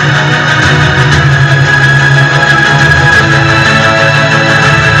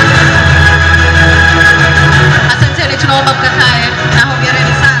 Asanteni, tunaomba mkakae na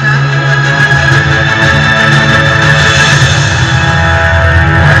hongereni sana.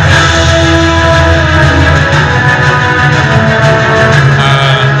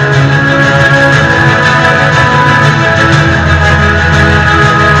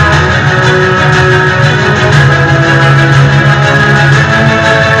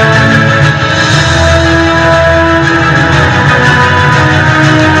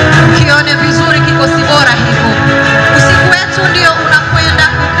 Kione vizuri kikosi bora hivyo. Usiku wetu ndio unakwenda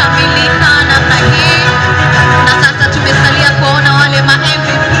kukamilika namna hii, na sasa tumesalia kuona wale ma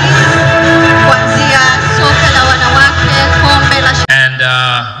MVPs kuanzia soka la wanawake, kombe la And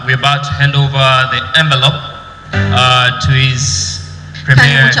we're about to hand over the envelope to His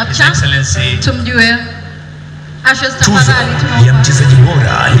Premier, His Excellency. Tumjue Tuzo ya mchezaji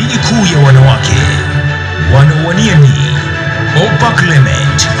bora ligi kuu ya wanawake. Wanaowania ni Opa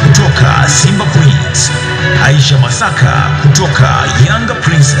Clement kutoka Simba Queens, Aisha Masaka kutoka Yanga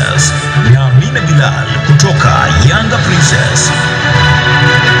Princess na Mina Bilal kutoka Yanga Princess.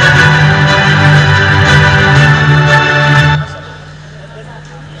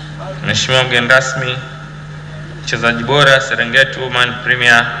 Mheshimiwa mgeni rasmi, mchezaji bora Serengeti Women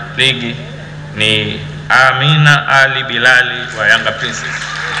Premier League ni Amina Ali Bilali wa Yanga Princess.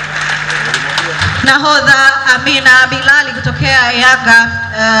 Nahodha Amina Bilali kutokea Yanga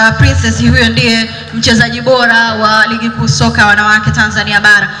Princess, huyo ndiye mchezaji bora wa ligi kuu soka wanawake Tanzania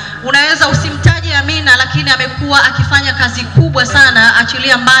bara. Unaweza usimtaje Amina, lakini amekuwa akifanya kazi kubwa sana,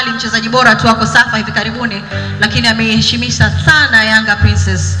 achilia mbali mchezaji bora tu wako Safa hivi karibuni, lakini ameheshimisha sana Yanga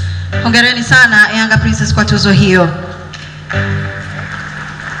Princess. Hongereni sana Yanga Princess kwa tuzo hiyo.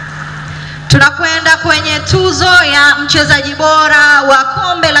 Tunakwenda kwenye tuzo ya mchezaji bora wa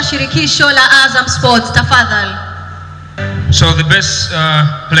kombe la shirikisho la Azam Sports. Tafadhali. So the best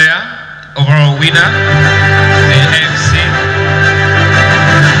player, overall winner, the AFC.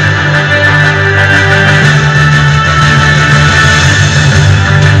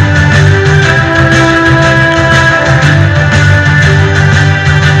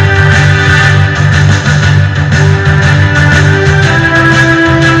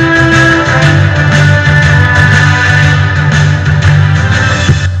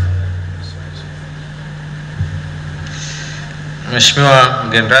 Mheshimiwa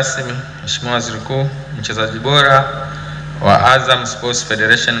mgeni rasmi, Mheshimiwa Waziri Mkuu, mchezaji bora wa Azam Sports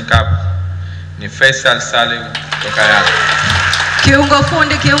Federation Cup ni Faisal Salim kutoka Yanga. Kiungo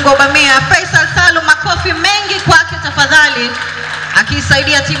fundi, kiungo bamia Faisal Salim, makofi mengi kwake tafadhali,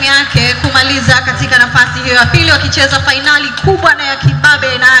 akisaidia timu yake kumaliza katika nafasi hiyo ya pili, wakicheza fainali kubwa na ya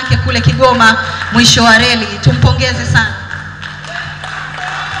kibabe na yake kule Kigoma mwisho wa reli. Tumpongeze sana.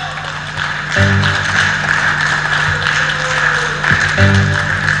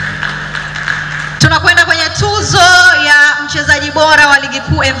 Tunakwenda kwenye tuzo ya mchezaji bora wa ligi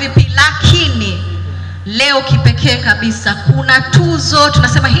kuu MVP, lakini leo kipekee kabisa kuna tuzo,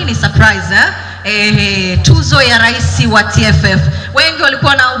 tunasema hii ni surprise tuzo ya rais wa TFF. Wengi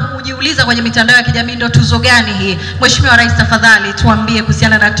walikuwa wanajiuliza kwenye mitandao ya kijamii ndio tuzo gani hii? Mheshimiwa Rais, tafadhali tuambie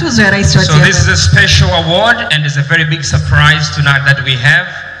kuhusiana na tuzo ya rais wa TFF. So this is a special award and it's a very big surprise tonight that we have,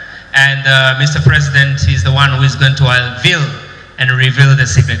 and Mr. President is the one who is going to unveil and reveal the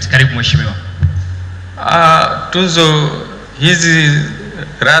secret. Karibu Mheshimiwa. Tuzo hizi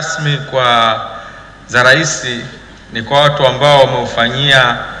rasmi kwa za rais ni kwa watu ambao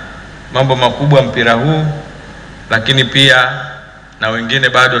wameufanyia mambo makubwa mpira huu, lakini pia na wengine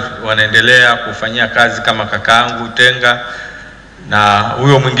bado wanaendelea kufanyia kazi kama kakaangu Tenga, na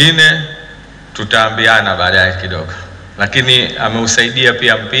huyo mwingine tutaambiana baadaye kidogo, lakini ameusaidia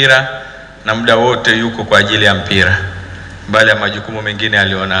pia mpira na muda wote yuko kwa ajili ya mpira mbali ya majukumu mengine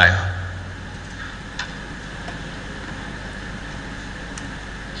alionayo.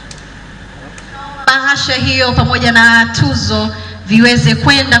 Bahasha hiyo pamoja na tuzo viweze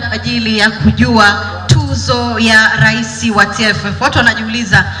kwenda kwa ajili ya kujua tuzo ya rais wa TFF. Watu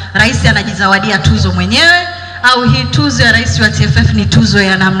wanajiuliza, rais anajizawadia tuzo mwenyewe au hii tuzo ya rais wa TFF ni tuzo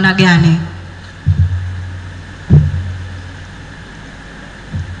ya namna gani?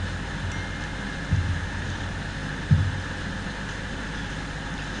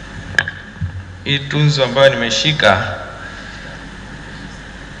 Hii tuzo ambayo nimeshika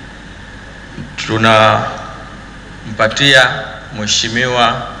tunampatia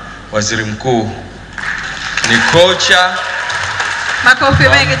Mheshimiwa Waziri Mkuu. Ni kocha makofi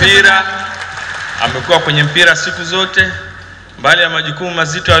mengi mpira, amekuwa kwenye mpira siku zote, mbali ya majukumu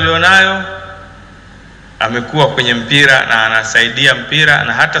mazito alionayo amekuwa kwenye mpira na anasaidia mpira,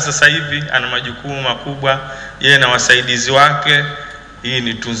 na hata sasa hivi ana majukumu makubwa yeye na wasaidizi wake. Hii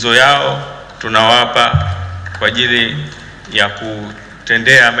ni tuzo yao tunawapa kwa ajili ya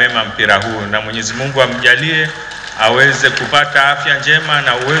kutendea mema mpira huu, na Mwenyezi Mungu amjalie aweze kupata afya njema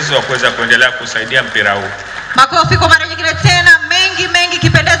na uwezo wa kuweza kuendelea kusaidia mpira huu. Makofi kwa mara nyingine tena mengi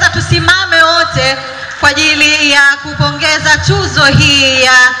kipendeza, tusimame wote kwa ajili ya kupongeza tuzo hii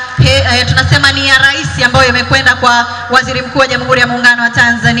ya tunasema ni ya rais ambayo imekwenda kwa Waziri Mkuu wa Jamhuri ya Muungano wa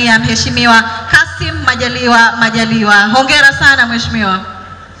Tanzania, Mheshimiwa Kassim Majaliwa. Hongera sana Mheshimiwa.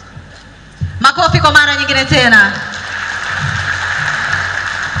 Makofi kwa mara nyingine tena.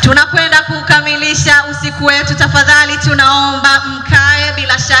 Tunakwenda kukamilisha usiku wetu, tafadhali tunaomba mkae.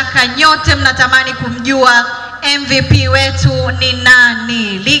 Bila shaka nyote mnatamani kumjua MVP wetu ni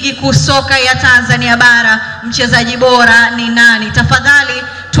nani, ligi kuu soka ya Tanzania bara, mchezaji bora ni nani? Tafadhali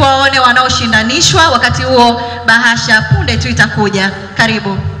tuwaone wanaoshindanishwa. Wakati huo bahasha punde tu itakuja.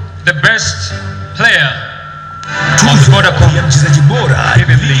 Karibu. The best player Tuzo ya mchezaji bora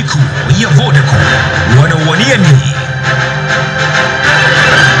ligi kuu ya Vodacom wanaowania ni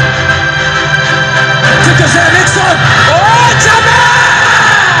Chama!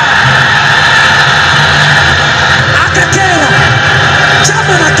 Akakera.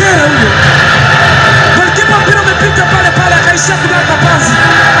 Chama na kera huyo. Golikipa mpira umepita pale pale akaishia kudaka pasi.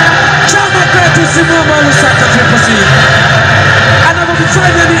 Chama kwetu simama Lusaka Fepasi.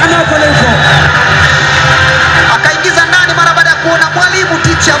 Anapofanya ni anapolevo. Akaingiza ndani mara baada ya kuona mwalimu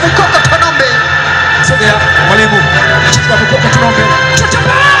ticha Mukoko Tonombe. Sogea mwalimu. Chukua Mukoko Tonombe.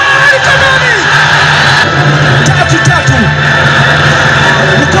 Chachapa! Ikononi! Tatu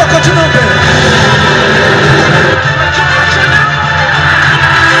Mukoko Tonombe.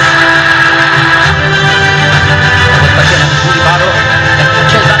 Wapachana mzuri bado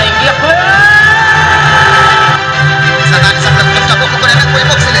kucheza anaingia kule. Sasa kutafuta Bocco kwenye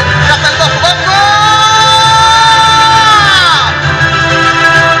box ile. Rafael Bocco.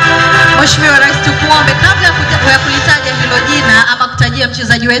 Mheshimiwa Rais, tukuombe kabla ya kulitaja hilo jina ama kutajia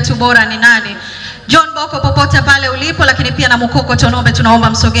mchezaji wetu bora ni nani, John Bocco popote pale ulipo, lakini pia na Mukoko Tonombe, tunaomba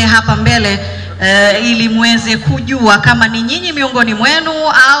msogee hapa mbele ili muweze kujua kama ni nyinyi miongoni mwenu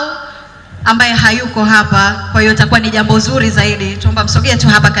au ambaye hayuko hapa. Kwa hiyo itakuwa ni jambo zuri zaidi. Tuomba msogee tu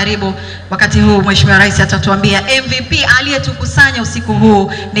hapa karibu. Wakati huu Mheshimiwa Rais atatuambia MVP aliyetukusanya usiku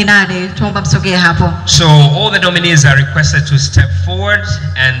huu ni nani. Tuomba msogee hapo. So all the nominees are requested to step forward,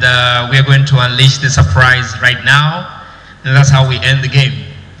 and we are going to unleash the surprise right now, and that's how we end the game.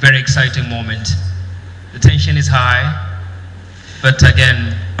 Very exciting moment. The tension is high, but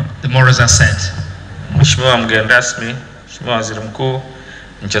again the morals are set. Mheshimiwa mgeni rasmi, Mheshimiwa Waziri Mkuu,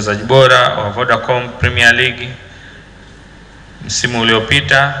 mchezaji bora wa Vodacom Premier League msimu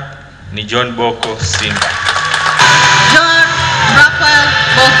uliopita ni John Bocco Simba. John Rafael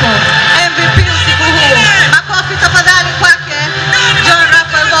Bocco, MVP usiku huu. Makofi tafadhali kwake John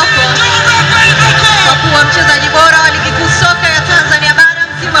Rafael Bocco kwa kuwa mchezaji bora wa ligi kuu soka ya Tanzania bara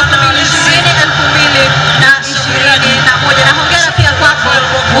msimu wa 2020-2021. Na hongera pia kwako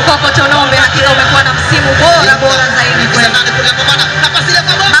Mukoko Tonombe, hakika umekuwa na msimu bora zaidi kweli.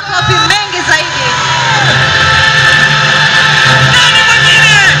 Makofi mengi zaidi.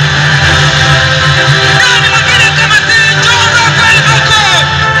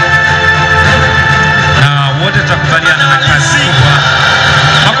 Na wote tutakubaliana na kazi kubwa.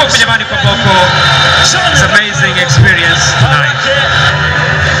 Makofi jamani kwa Bocco. It's amazing experience tonight.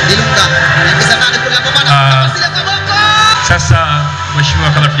 Sasa Mheshimiwa,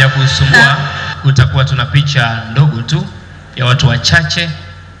 kabla tujakusumbua, kutakuwa tuna picha ndogo tu ya watu wachache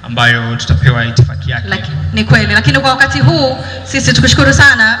ambayo tutapewa itifaki yake. Ni kweli, lakini kwa wakati huu sisi tukushukuru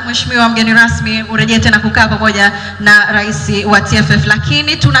sana Mheshimiwa mgeni rasmi, urejee tena kukaa pamoja na Rais wa TFF,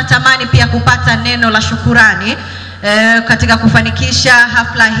 lakini tunatamani pia kupata neno la shukurani katika kufanikisha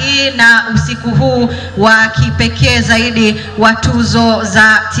hafla hii na usiku huu wa kipekee zaidi wa tuzo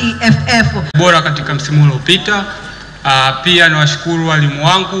za TFF. Bora katika msimu uliopita. Pia nawashukuru walimu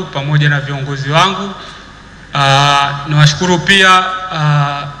wangu pamoja na viongozi wangu. Nawashukuru pia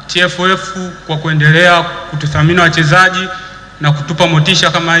TFF kwa kuendelea kututhamini wachezaji na kutupa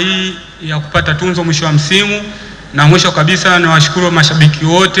motisha kama hii ya kupata tunzo mwisho wa msimu. Na mwisho kabisa nawashukuru mashabiki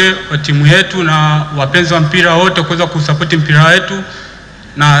wote wa timu yetu na wapenzi wa mpira wote kuweza kusapoti mpira wetu.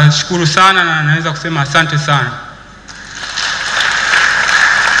 Nashukuru sana na naweza kusema asante sana.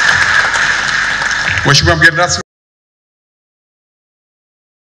 Mheshimiwa mgeni rasmi.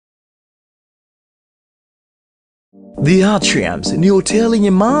 The Atriums ni hoteli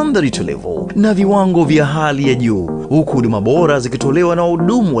yenye mandhari tulivu na viwango vya hali ya juu, huku huduma bora zikitolewa na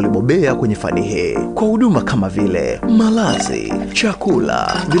wahudumu walibobea kwenye fani hii. Kwa huduma kama vile malazi,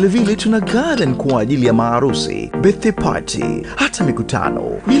 chakula, vilevile tuna garden kwa ajili ya maharusi, birthday party, hata mikutano,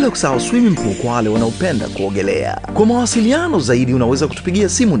 bila kusahau swimming pool kwa wale wanaopenda kuogelea. Kwa mawasiliano zaidi unaweza kutupigia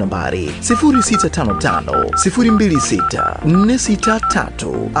simu nambari 0655 026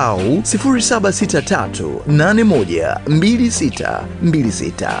 463 au 0763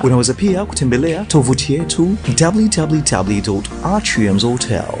 812626. Unaweza pia kutembelea tovuti yetu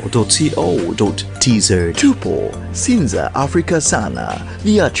www.atriumshotel.co.tz. Tupo Sinza, Afrika sana.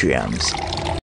 The Atriums.